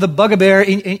 They're not the bugbear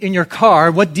in your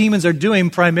car. What demons are doing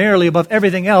primarily above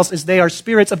everything else is they are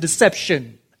spirits of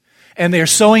deception. And they are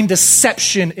sowing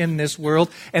deception in this world,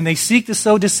 and they seek to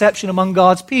sow deception among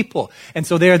God's people. And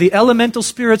so they are the elemental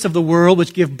spirits of the world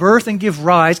which give birth and give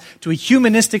rise to a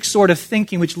humanistic sort of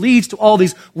thinking which leads to all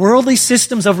these worldly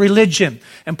systems of religion.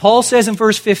 And Paul says in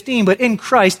verse 15, but in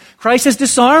Christ has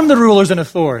disarmed the rulers and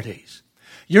authorities.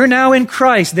 You're now in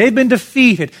Christ. They've been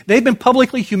defeated. They've been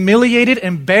publicly humiliated,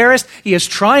 embarrassed. He has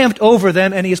triumphed over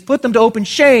them, and He has put them to open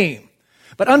shame.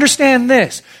 But understand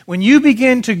this, when you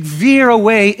begin to veer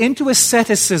away into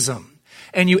asceticism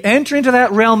and you enter into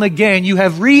that realm again, you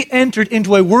have re-entered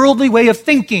into a worldly way of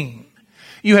thinking.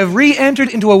 You have re-entered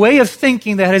into a way of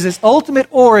thinking that has its ultimate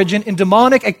origin in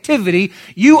demonic activity.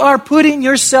 You are putting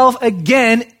yourself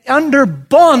again under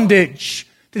bondage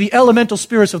to the elemental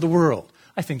spirits of the world.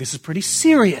 I think this is pretty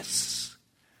serious.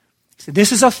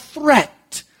 This is a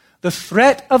threat, the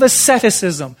threat of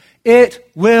asceticism. It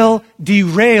will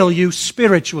derail you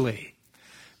spiritually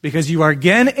because you are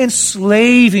again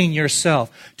enslaving yourself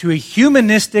to a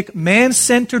humanistic,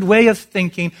 man-centered way of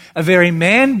thinking, a very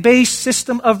man-based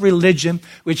system of religion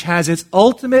which has its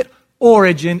ultimate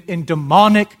origin in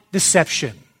demonic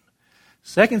deception.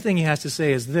 Second thing he has to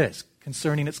say is this,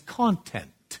 concerning its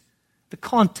content, the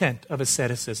content of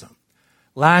asceticism.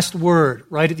 Last word,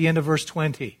 right at the end of verse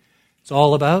 20. It's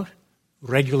all about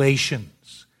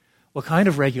regulations. What kind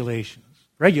of regulations?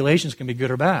 Regulations can be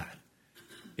good or bad.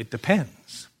 It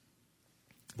depends.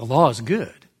 The law is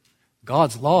good.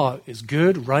 God's law is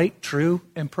good, right, true,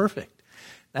 and perfect.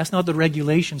 That's not the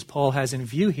regulations Paul has in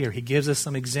view here. He gives us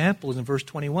some examples in verse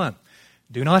 21.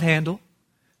 Do not handle,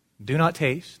 do not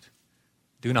taste,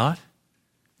 Do not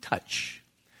touch.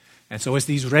 And so it's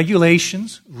these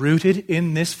regulations rooted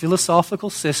in this philosophical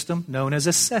system known as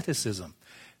asceticism,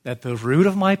 that the root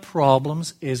of my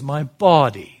problems is my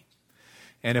body.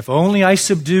 And if only I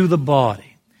subdue the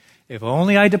body, if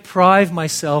only I deprive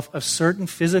myself of certain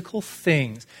physical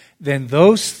things, then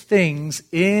those things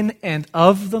in and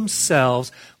of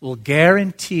themselves will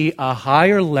guarantee a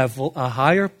higher level, a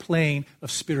higher plane of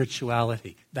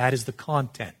spirituality. That is the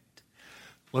content.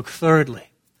 Look thirdly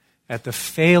at the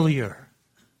failure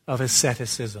of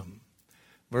asceticism.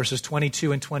 Verses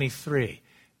 22 and 23.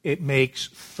 It makes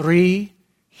 3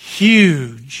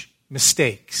 huge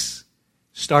mistakes.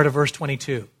 Start at verse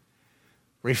 22.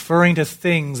 Referring to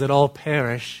things that all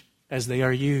perish as they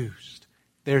are used.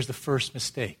 There's the first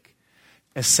mistake.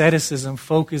 Asceticism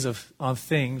focuses on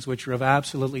things which are of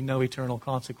absolutely no eternal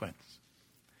consequence.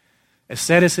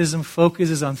 Asceticism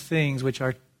focuses on things which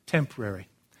are temporary.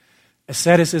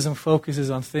 Asceticism focuses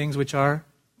on things which are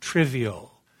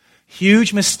trivial.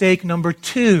 Huge mistake number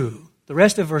 2, the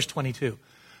rest of verse 22.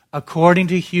 According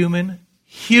to human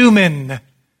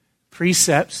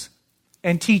precepts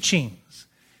and teachings.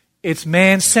 It's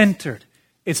man-centered.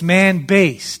 It's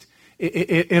man-based.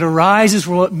 It arises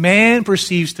from what man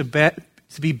perceives to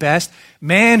be best.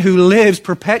 Man who lives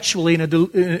perpetually in a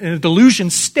delusion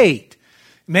state.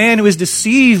 Man who is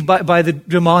deceived by the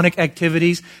demonic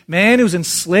activities. Man who is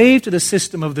enslaved to the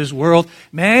system of this world.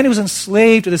 Man who is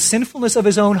enslaved to the sinfulness of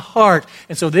his own heart.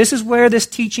 And so this is where this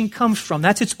teaching comes from.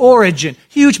 That's its origin.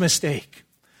 Huge mistake.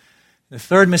 The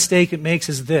third mistake it makes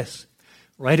is this.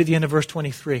 Right at the end of verse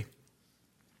 23.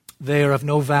 They are of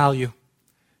no value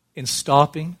in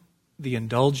stopping the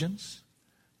indulgence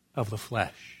of the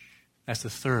flesh. That's the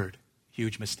third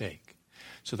huge mistake.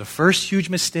 So the first huge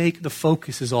mistake, the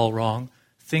focus is all wrong.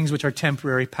 Things which are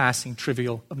temporary, passing,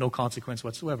 trivial, of no consequence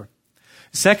whatsoever.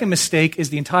 The second mistake is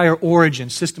the entire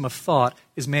origin, system of thought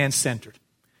is man-centered.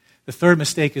 The third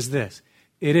mistake is this.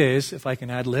 It is, if I can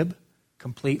ad lib,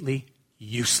 completely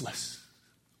useless.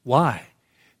 Why?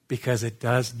 Because it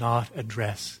does not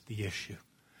address the issue.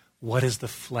 What is the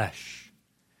flesh?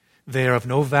 They are of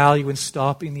no value in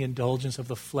stopping the indulgence of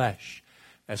the flesh.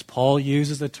 As Paul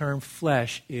uses the term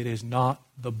flesh, it is not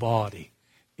the body.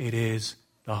 It is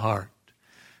the heart.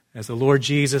 As the Lord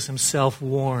Jesus himself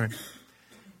warned,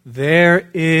 there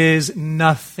is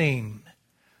nothing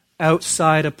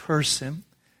outside a person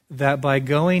that by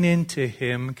going into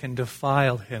him can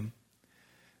defile him.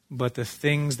 But the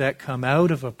things that come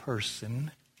out of a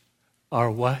person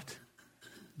are what?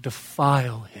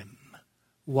 Defile him.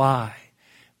 Why?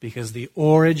 Because the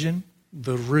origin,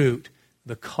 the root,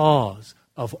 the cause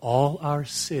of all our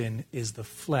sin is the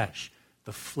flesh.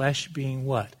 The flesh being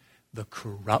what? The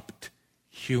corrupt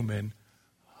human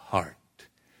heart.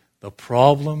 The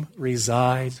problem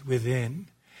resides within,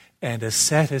 and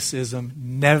asceticism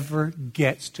never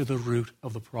gets to the root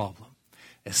of the problem.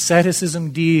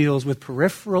 Asceticism deals with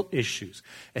peripheral issues.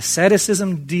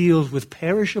 Asceticism deals with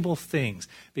perishable things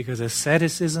because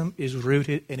asceticism is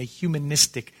rooted in a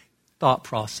humanistic thought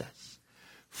process.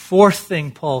 Fourth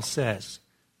thing Paul says,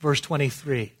 verse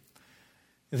 23,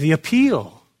 the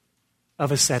appeal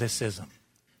of asceticism.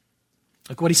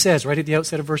 Look what he says right at the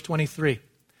outset of verse 23.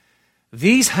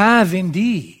 These have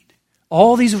indeed,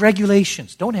 all these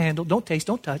regulations, don't handle, don't taste,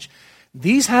 don't touch,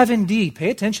 these have indeed,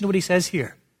 pay attention to what he says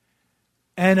here,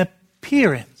 an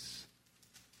appearance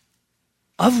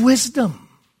of wisdom.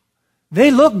 They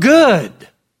look good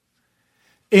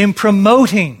in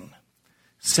promoting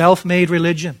self-made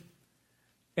religion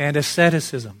and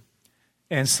asceticism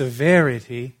and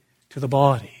severity to the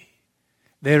body.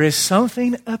 There is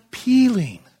something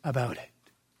appealing about it.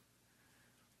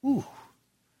 Ooh,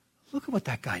 look at what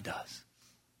that guy does.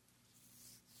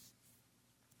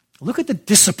 Look at the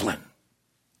discipline.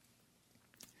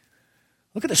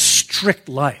 Look at the strict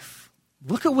life.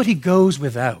 Look at what he goes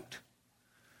without.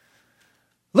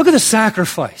 Look at the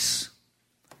sacrifice.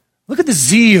 Look at the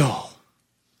zeal.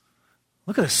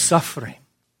 Look at the suffering.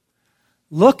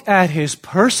 Look at his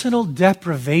personal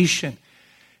deprivation.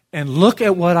 And look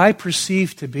at what I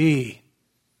perceive to be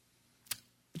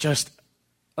just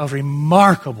a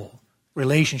remarkable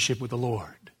relationship with the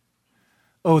Lord.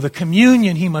 Oh, the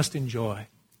communion he must enjoy.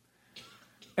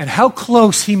 And how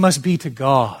close he must be to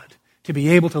God to be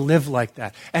able to live like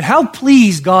that. And how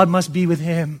pleased God must be with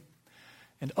him.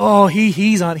 And oh,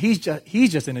 he's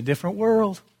just in a different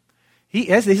world.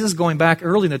 This is going back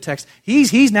early in the text.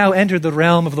 He's now entered the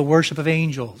realm of the worship of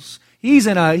angels. He's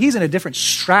in a different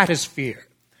stratosphere.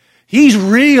 He's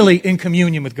really in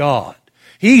communion with God.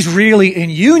 He's really in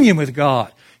union with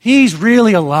God. He's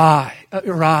really arrived.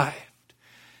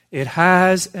 It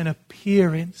has an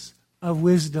appearance of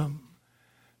wisdom.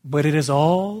 but it is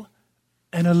all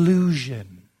an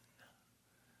illusion.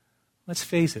 Let's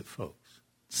face it, folks.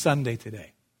 Sunday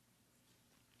today.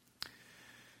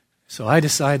 So I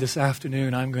decide this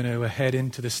afternoon I'm going to head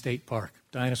into the state park,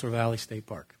 Dinosaur Valley State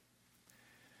Park,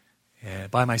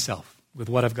 by myself with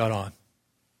what I've got on.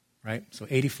 Right? So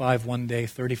 85 one day,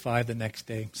 35 the next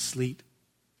day, sleet,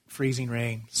 freezing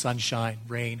rain, sunshine,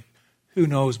 rain. Who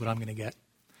knows what I'm going to get?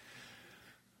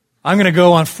 I'm going to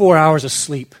go on 4 hours of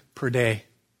sleep per day.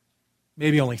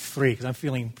 Maybe only 3, because I'm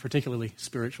feeling particularly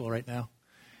spiritual right now.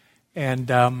 And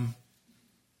I'm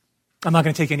not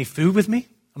going to take any food with me.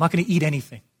 I'm not going to eat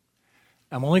anything.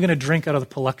 I'm only going to drink out of the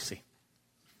Paluxy.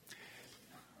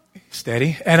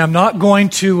 Steady. And I'm not going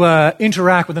to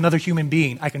interact with another human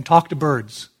being. I can talk to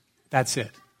birds. That's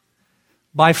it.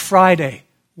 By Friday,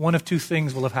 one of 2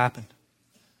 things will have happened.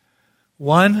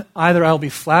 One, either I'll be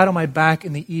flat on my back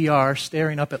in the ER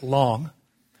staring up at Long,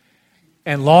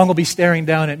 and Long will be staring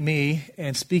down at me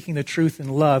and speaking the truth in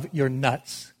love, you're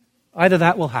nuts. Either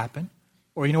that will happen,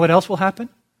 or you know what else will happen?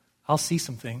 I'll see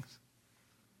some things.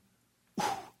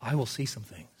 I will see some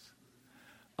things.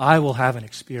 I will have an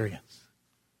experience.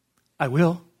 I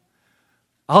will.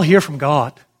 I'll hear from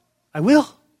God. I will.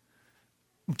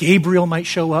 Gabriel might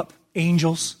show up,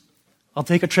 angels. I'll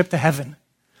take a trip to heaven.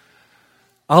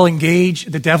 I'll engage,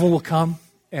 the devil will come,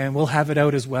 and we'll have it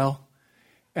out as well.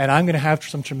 And I'm going to have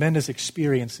some tremendous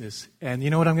experiences. And you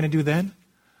know what I'm going to do then?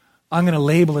 I'm going to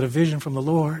label it a vision from the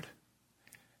Lord.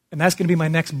 And that's going to be my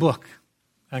next book.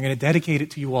 I'm going to dedicate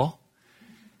it to you all.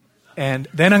 And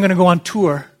then I'm going to go on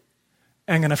tour.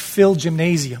 And I'm going to fill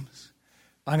gymnasiums.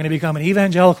 I'm going to become an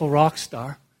evangelical rock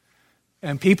star.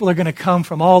 And people are going to come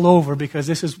from all over because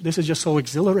this is just so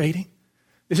exhilarating.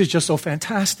 This is just so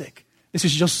fantastic. This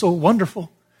is just so wonderful.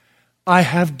 I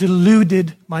have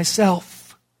deluded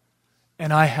myself,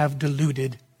 and I have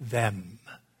deluded them.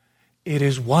 It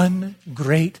is one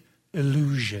great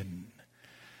illusion.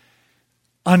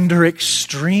 Under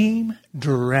extreme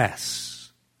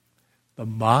duress, the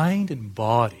mind and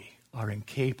body are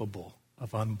incapable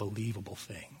of unbelievable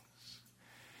things.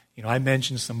 You know, I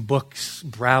mentioned some books,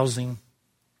 browsing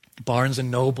Barnes and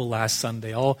Noble last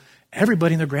Sunday.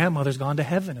 Everybody and their grandmother's gone to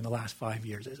heaven in the last 5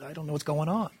 years. I don't know what's going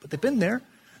on, but they've been there,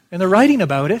 and they're writing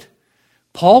about it.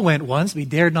 Paul went once, but he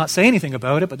dared not say anything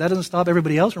about it, but that doesn't stop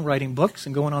everybody else from writing books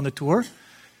and going on the tour.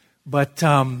 But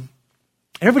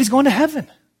everybody's going to heaven.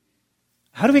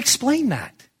 How do we explain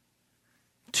that?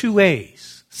 2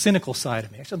 ways. Cynical side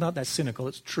of me. Actually, not that cynical,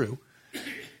 it's true.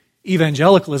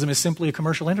 Evangelicalism is simply a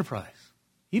commercial enterprise.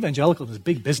 Evangelicalism is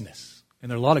big business, and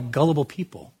there are a lot of gullible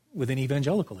people within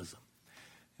evangelicalism.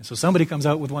 And so somebody comes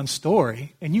out with one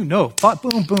story, and you know,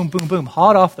 boom, boom, boom, boom,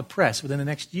 hot off the press, within the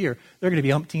next year, there are going to be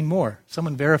umpteen more.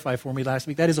 Someone verified for me last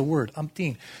week, that is a word,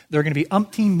 umpteen. There are going to be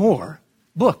umpteen more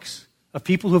books of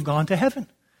people who have gone to heaven.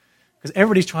 Because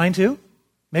everybody's trying to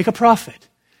make a profit.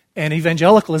 And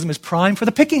evangelicalism is prime for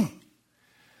the picking.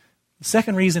 The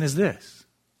second reason is this.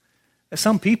 That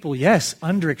some people, yes,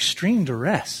 under extreme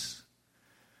duress,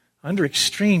 under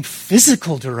extreme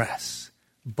physical duress,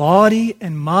 body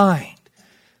and mind.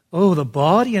 Oh, the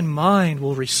body and mind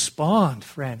will respond,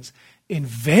 friends, in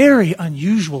very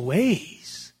unusual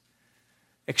ways.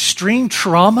 Extreme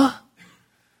trauma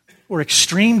or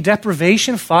extreme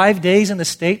deprivation, 5 days in the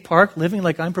state park living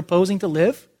like I'm proposing to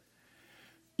live.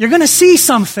 You're going to see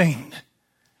something.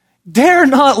 Dare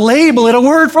not label it a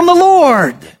word from the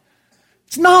Lord.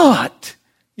 It's not.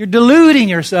 You're deluding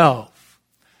yourself.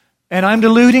 And I'm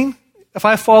deluding. If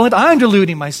I fall into, I'm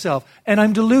deluding myself. And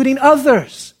I'm deluding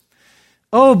others.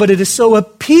 Oh, but it is so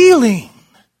appealing.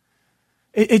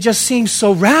 It just seems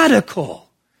so radical.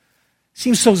 It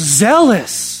seems so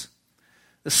zealous.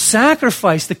 The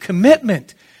sacrifice, the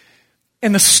commitment.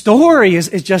 And the story is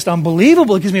just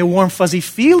unbelievable. It gives me a warm, fuzzy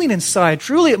feeling inside.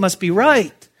 Truly, it must be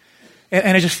right.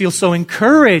 And I just feel so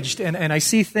encouraged, and I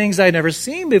see things I'd never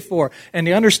seen before, and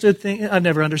I understood things I've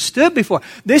never understood before.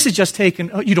 This is just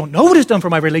taken, you don't know what it's done for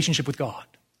my relationship with God.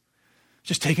 It's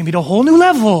just taken me to a whole new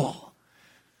level.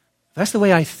 That's the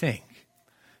way I think.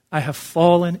 I have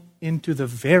fallen into the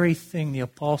very thing the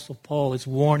Apostle Paul is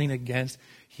warning against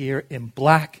here in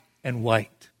black and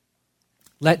white.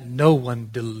 Let no one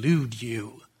delude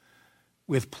you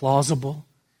with plausible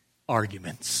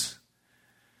arguments.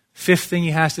 Fifth thing he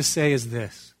has to say is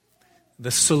this. The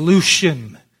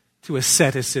solution to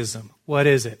asceticism. What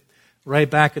is it? Right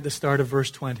back at the start of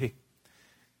verse 20.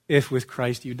 If with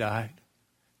Christ you died,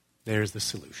 there's the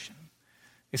solution.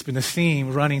 It's been the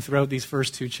theme running throughout these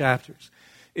first 2 chapters.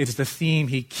 It's the theme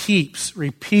he keeps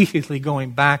repeatedly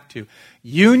going back to.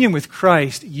 Union with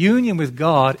Christ, union with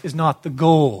God is not the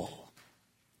goal.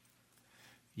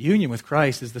 Union with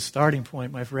Christ is the starting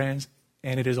point, my friends,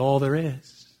 and it is all there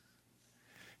is.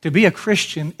 To be a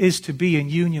Christian is to be in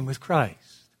union with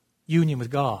Christ, union with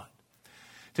God.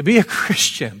 To be a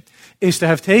Christian is to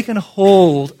have taken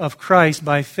hold of Christ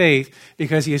by faith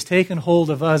because he has taken hold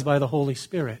of us by the Holy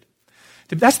Spirit.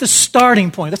 That's the starting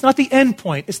point. That's not the end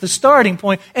point. It's the starting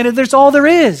point, and that's all there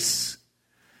is.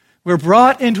 We're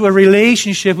brought into a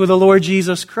relationship with the Lord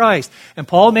Jesus Christ. And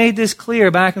Paul made this clear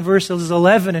back in verses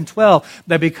 11 and 12,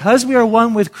 that because we are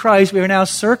one with Christ, we are now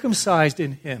circumcised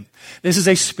in him. This is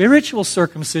a spiritual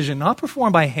circumcision, not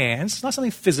performed by hands. It's not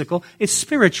something physical. It's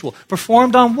spiritual.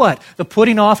 Performed on what? The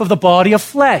putting off of the body of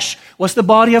flesh. What's the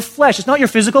body of flesh? It's not your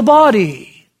physical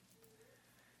body.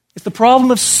 It's the problem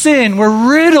of sin.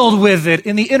 We're riddled with it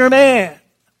in the inner man.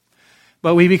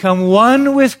 But we become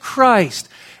one with Christ.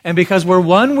 And because we're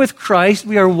one with Christ,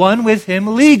 we are one with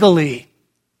him legally.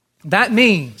 That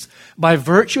means, by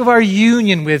virtue of our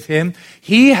union with him,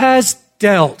 he has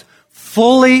dealt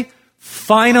fully,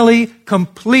 finally,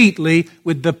 completely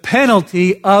with the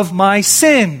penalty of my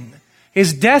sin.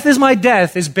 His death is my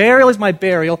death. His burial is my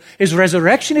burial. His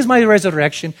resurrection is my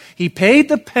resurrection. He paid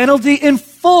the penalty in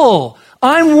full.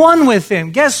 I'm one with him.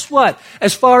 Guess what?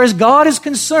 As far as God is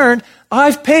concerned,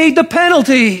 I've paid the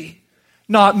penalty.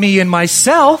 Not me and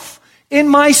myself, in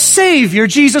my Savior,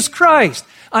 Jesus Christ.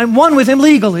 I'm one with him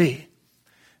legally.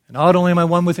 And not only am I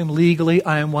one with him legally,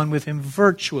 I am one with him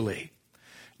virtually.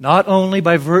 Not only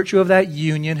by virtue of that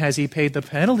union has he paid the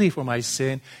penalty for my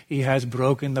sin, he has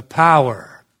broken the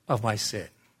power of my sin.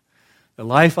 The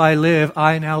life I live,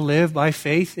 I now live by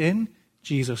faith in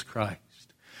Jesus Christ.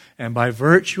 And by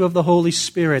virtue of the Holy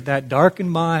Spirit, that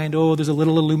darkened mind, there's a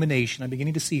little illumination. I'm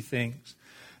beginning to see things.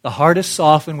 The heart is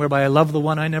softened, whereby I love the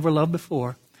one I never loved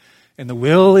before. And the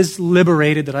will is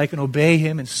liberated that I can obey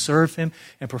him and serve him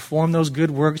and perform those good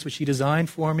works which he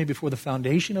designed for me before the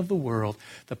foundation of the world.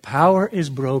 The power is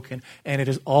broken, and it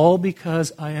is all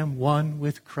because I am one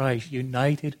with Christ,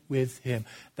 united with him.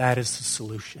 That is the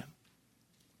solution.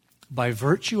 By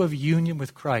virtue of union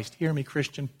with Christ, hear me,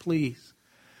 Christian, please.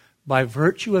 By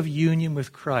virtue of union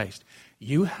with Christ,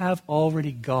 you have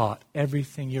already got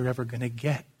everything you're ever going to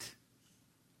get.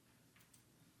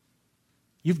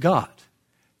 You've got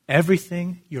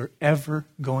everything you're ever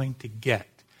going to get.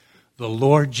 The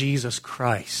Lord Jesus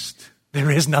Christ. There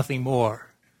is nothing more.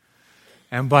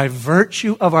 And by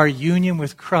virtue of our union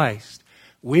with Christ,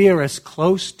 we are as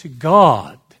close to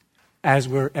God as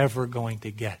we're ever going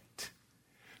to get.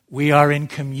 We are in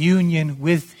communion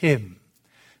with him.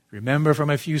 Remember from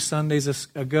a few Sundays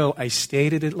ago, I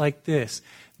stated it like this.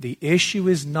 The issue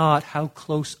is not how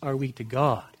close are we to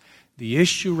God. The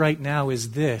issue right now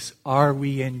is this: are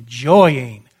we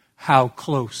enjoying how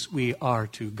close we are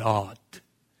to God?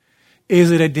 Is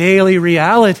it a daily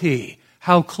reality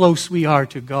how close we are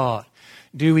to God?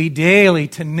 Do we daily,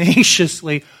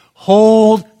 tenaciously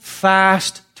hold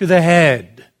fast to the head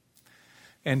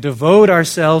and devote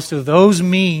ourselves to those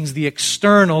means, the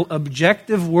external,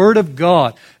 objective Word of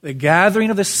God, the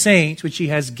gathering of the saints which he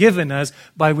has given us,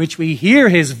 by which we hear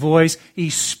his voice,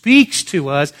 he speaks to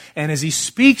us, and as he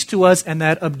speaks to us and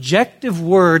that objective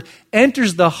Word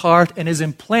enters the heart and is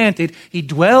implanted, he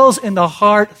dwells in the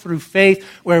heart through faith,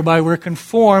 whereby we're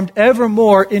conformed ever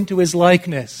more into his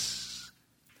likeness.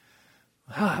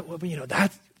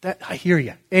 That I hear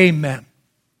you. Amen.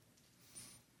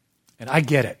 And I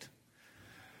get it.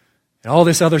 And all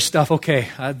this other stuff, okay,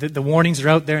 the warnings are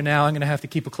out there now. I'm going to have to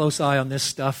keep a close eye on this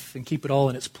stuff and keep it all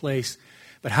in its place.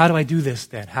 But how do I do this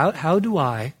then? How do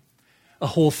I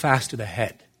hold fast to the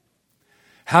head?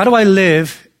 How do I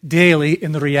live daily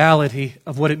in the reality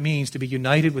of what it means to be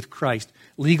united with Christ,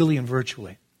 legally and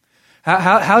virtually?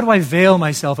 How do I avail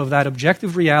myself of that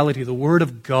objective reality, the Word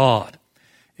of God,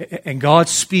 and God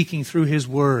speaking through his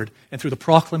Word and through the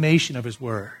proclamation of his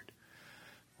Word?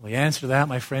 Well, the answer to that,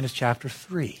 my friend, is chapter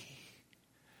 3.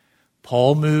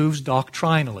 Paul moves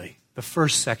doctrinally. The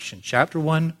first section, chapter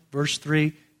 1, verse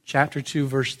 3, chapter 2,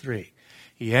 verse 3.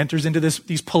 He enters into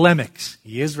these polemics.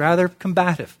 He is rather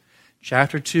combative.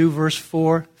 Chapter 2, verse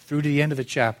 4, through to the end of the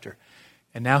chapter.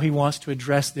 And now he wants to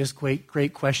address this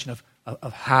great question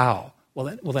of how.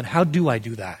 Well, then, how do I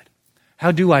do that? How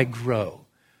do I grow?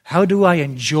 How do I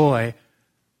enjoy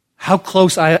how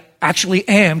close I actually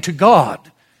am to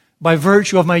God by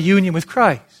virtue of my union with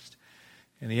Christ?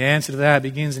 And the answer to that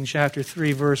begins in chapter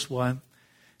 3, verse 1,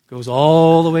 goes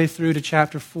all the way through to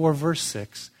chapter 4, verse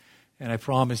 6. And I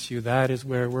promise you that is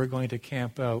where we're going to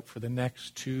camp out for the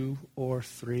next 2 or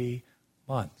 3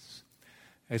 months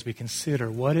as we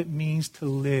consider what it means to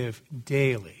live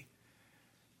daily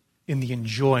in the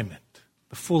enjoyment,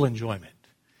 the full enjoyment,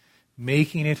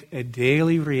 making it a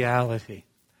daily reality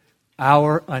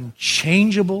our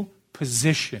unchangeable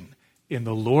position in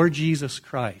the Lord Jesus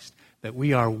Christ, that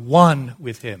we are one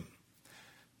with him,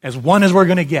 as one as we're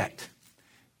going to get,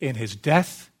 in his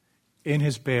death, in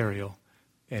his burial,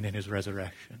 and in his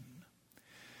resurrection.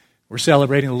 We're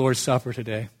celebrating the Lord's Supper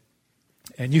today.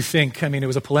 And you think, it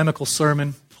was a polemical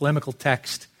sermon, polemical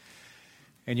text.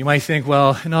 And you might think,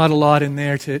 well, not a lot in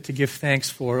there to give thanks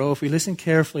for. Oh, if we listen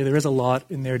carefully, there is a lot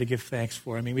in there to give thanks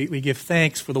for. We give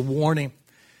thanks for the warning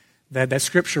that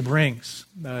Scripture brings,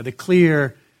 the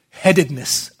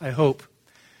clear-headedness, I hope,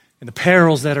 and the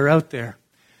perils that are out there.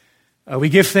 We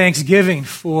give thanksgiving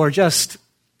for just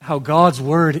how God's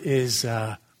Word is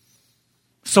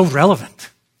so relevant,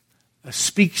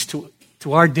 speaks to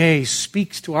our days,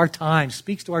 speaks to our times,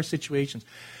 speaks to our situations.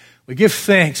 We give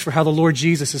thanks for how the Lord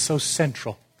Jesus is so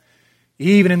central.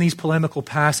 Even in these polemical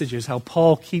passages, how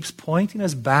Paul keeps pointing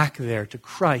us back there to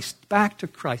Christ, back to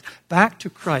Christ, back to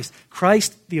Christ.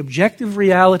 Christ, the objective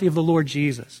reality of the Lord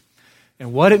Jesus,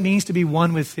 and what it means to be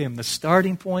one with him, the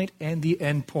starting point and the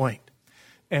end point.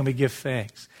 And we give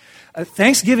thanks.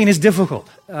 Thanksgiving is difficult.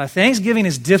 Thanksgiving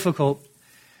is difficult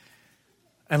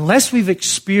unless we've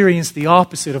experienced the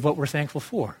opposite of what we're thankful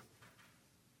for.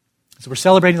 So we're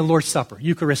celebrating the Lord's Supper,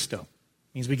 Eucharisto.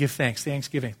 Means we give thanks,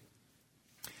 thanksgiving.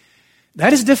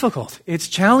 That is difficult. It's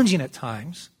challenging at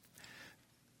times.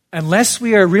 Unless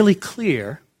we are really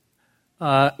clear,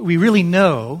 we really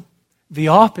know the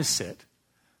opposite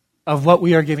of what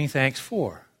we are giving thanks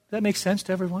for. Does that make sense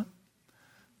to everyone?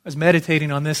 I was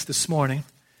meditating on this morning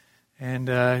and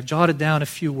jotted down a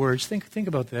few words. Think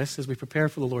about this as we prepare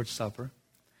for the Lord's Supper.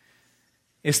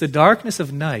 It's the darkness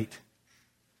of night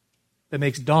that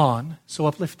makes dawn so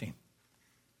uplifting.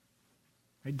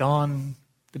 Right?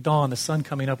 The sun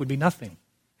coming up would be nothing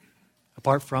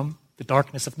apart from the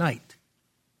darkness of night.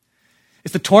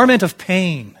 It's the torment of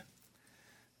pain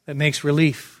that makes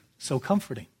relief so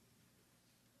comforting.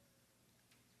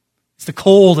 It's the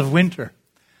cold of winter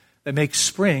that makes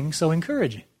spring so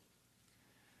encouraging.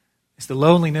 It's the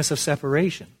loneliness of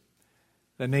separation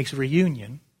that makes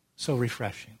reunion so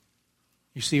refreshing.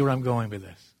 You see where I'm going with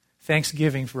this.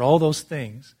 Thanksgiving for all those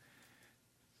things,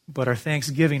 but our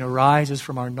thanksgiving arises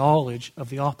from our knowledge of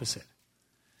the opposite.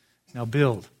 Now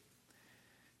build.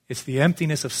 It's the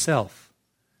emptiness of self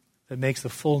that makes the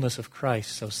fullness of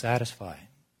Christ so satisfying.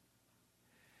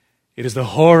 It is the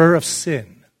horror of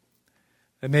sin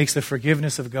that makes the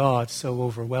forgiveness of God so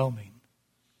overwhelming.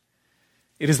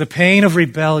 It is the pain of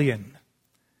rebellion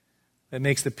that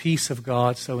makes the peace of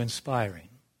God so inspiring.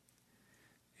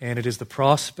 And it is the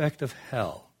prospect of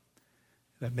hell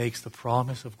that makes the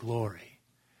promise of glory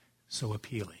so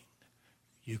appealing.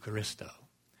 Eucharisto.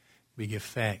 We give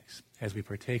thanks as we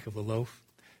partake of the loaf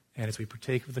and as we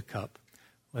partake of the cup.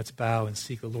 Let's bow and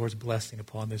seek the Lord's blessing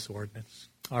upon this ordinance.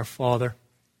 Our Father,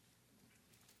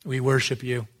 we worship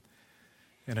you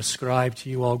and ascribe to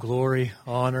you all glory,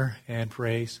 honor, and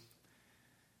praise.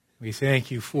 We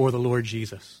thank you for the Lord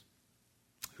Jesus,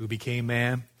 who became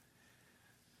man,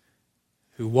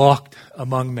 who walked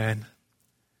among men,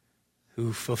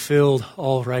 who fulfilled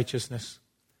all righteousness,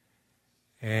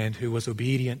 and who was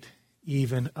obedient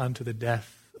even unto the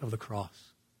death of the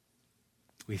cross.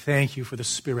 We thank you for the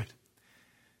Spirit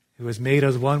who has made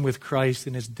us one with Christ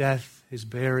in his death, his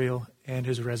burial, and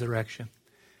his resurrection.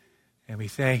 And we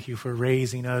thank you for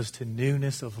raising us to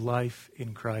newness of life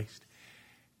in Christ.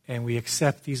 And we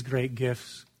accept these great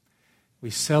gifts. We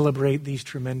celebrate these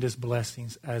tremendous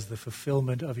blessings as the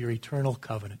fulfillment of your eternal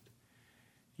covenant.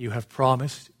 You have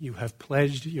promised, you have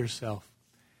pledged yourself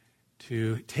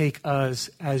to take us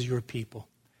as your people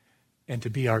and to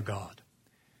be our God.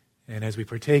 And as we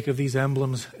partake of these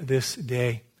emblems this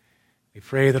day, we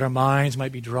pray that our minds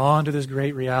might be drawn to this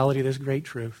great reality, this great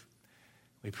truth.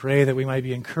 We pray that we might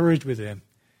be encouraged with them.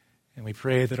 And we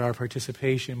pray that our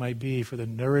participation might be for the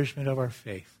nourishment of our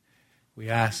faith. We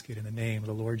ask it in the name of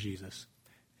the Lord Jesus.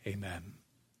 Amen.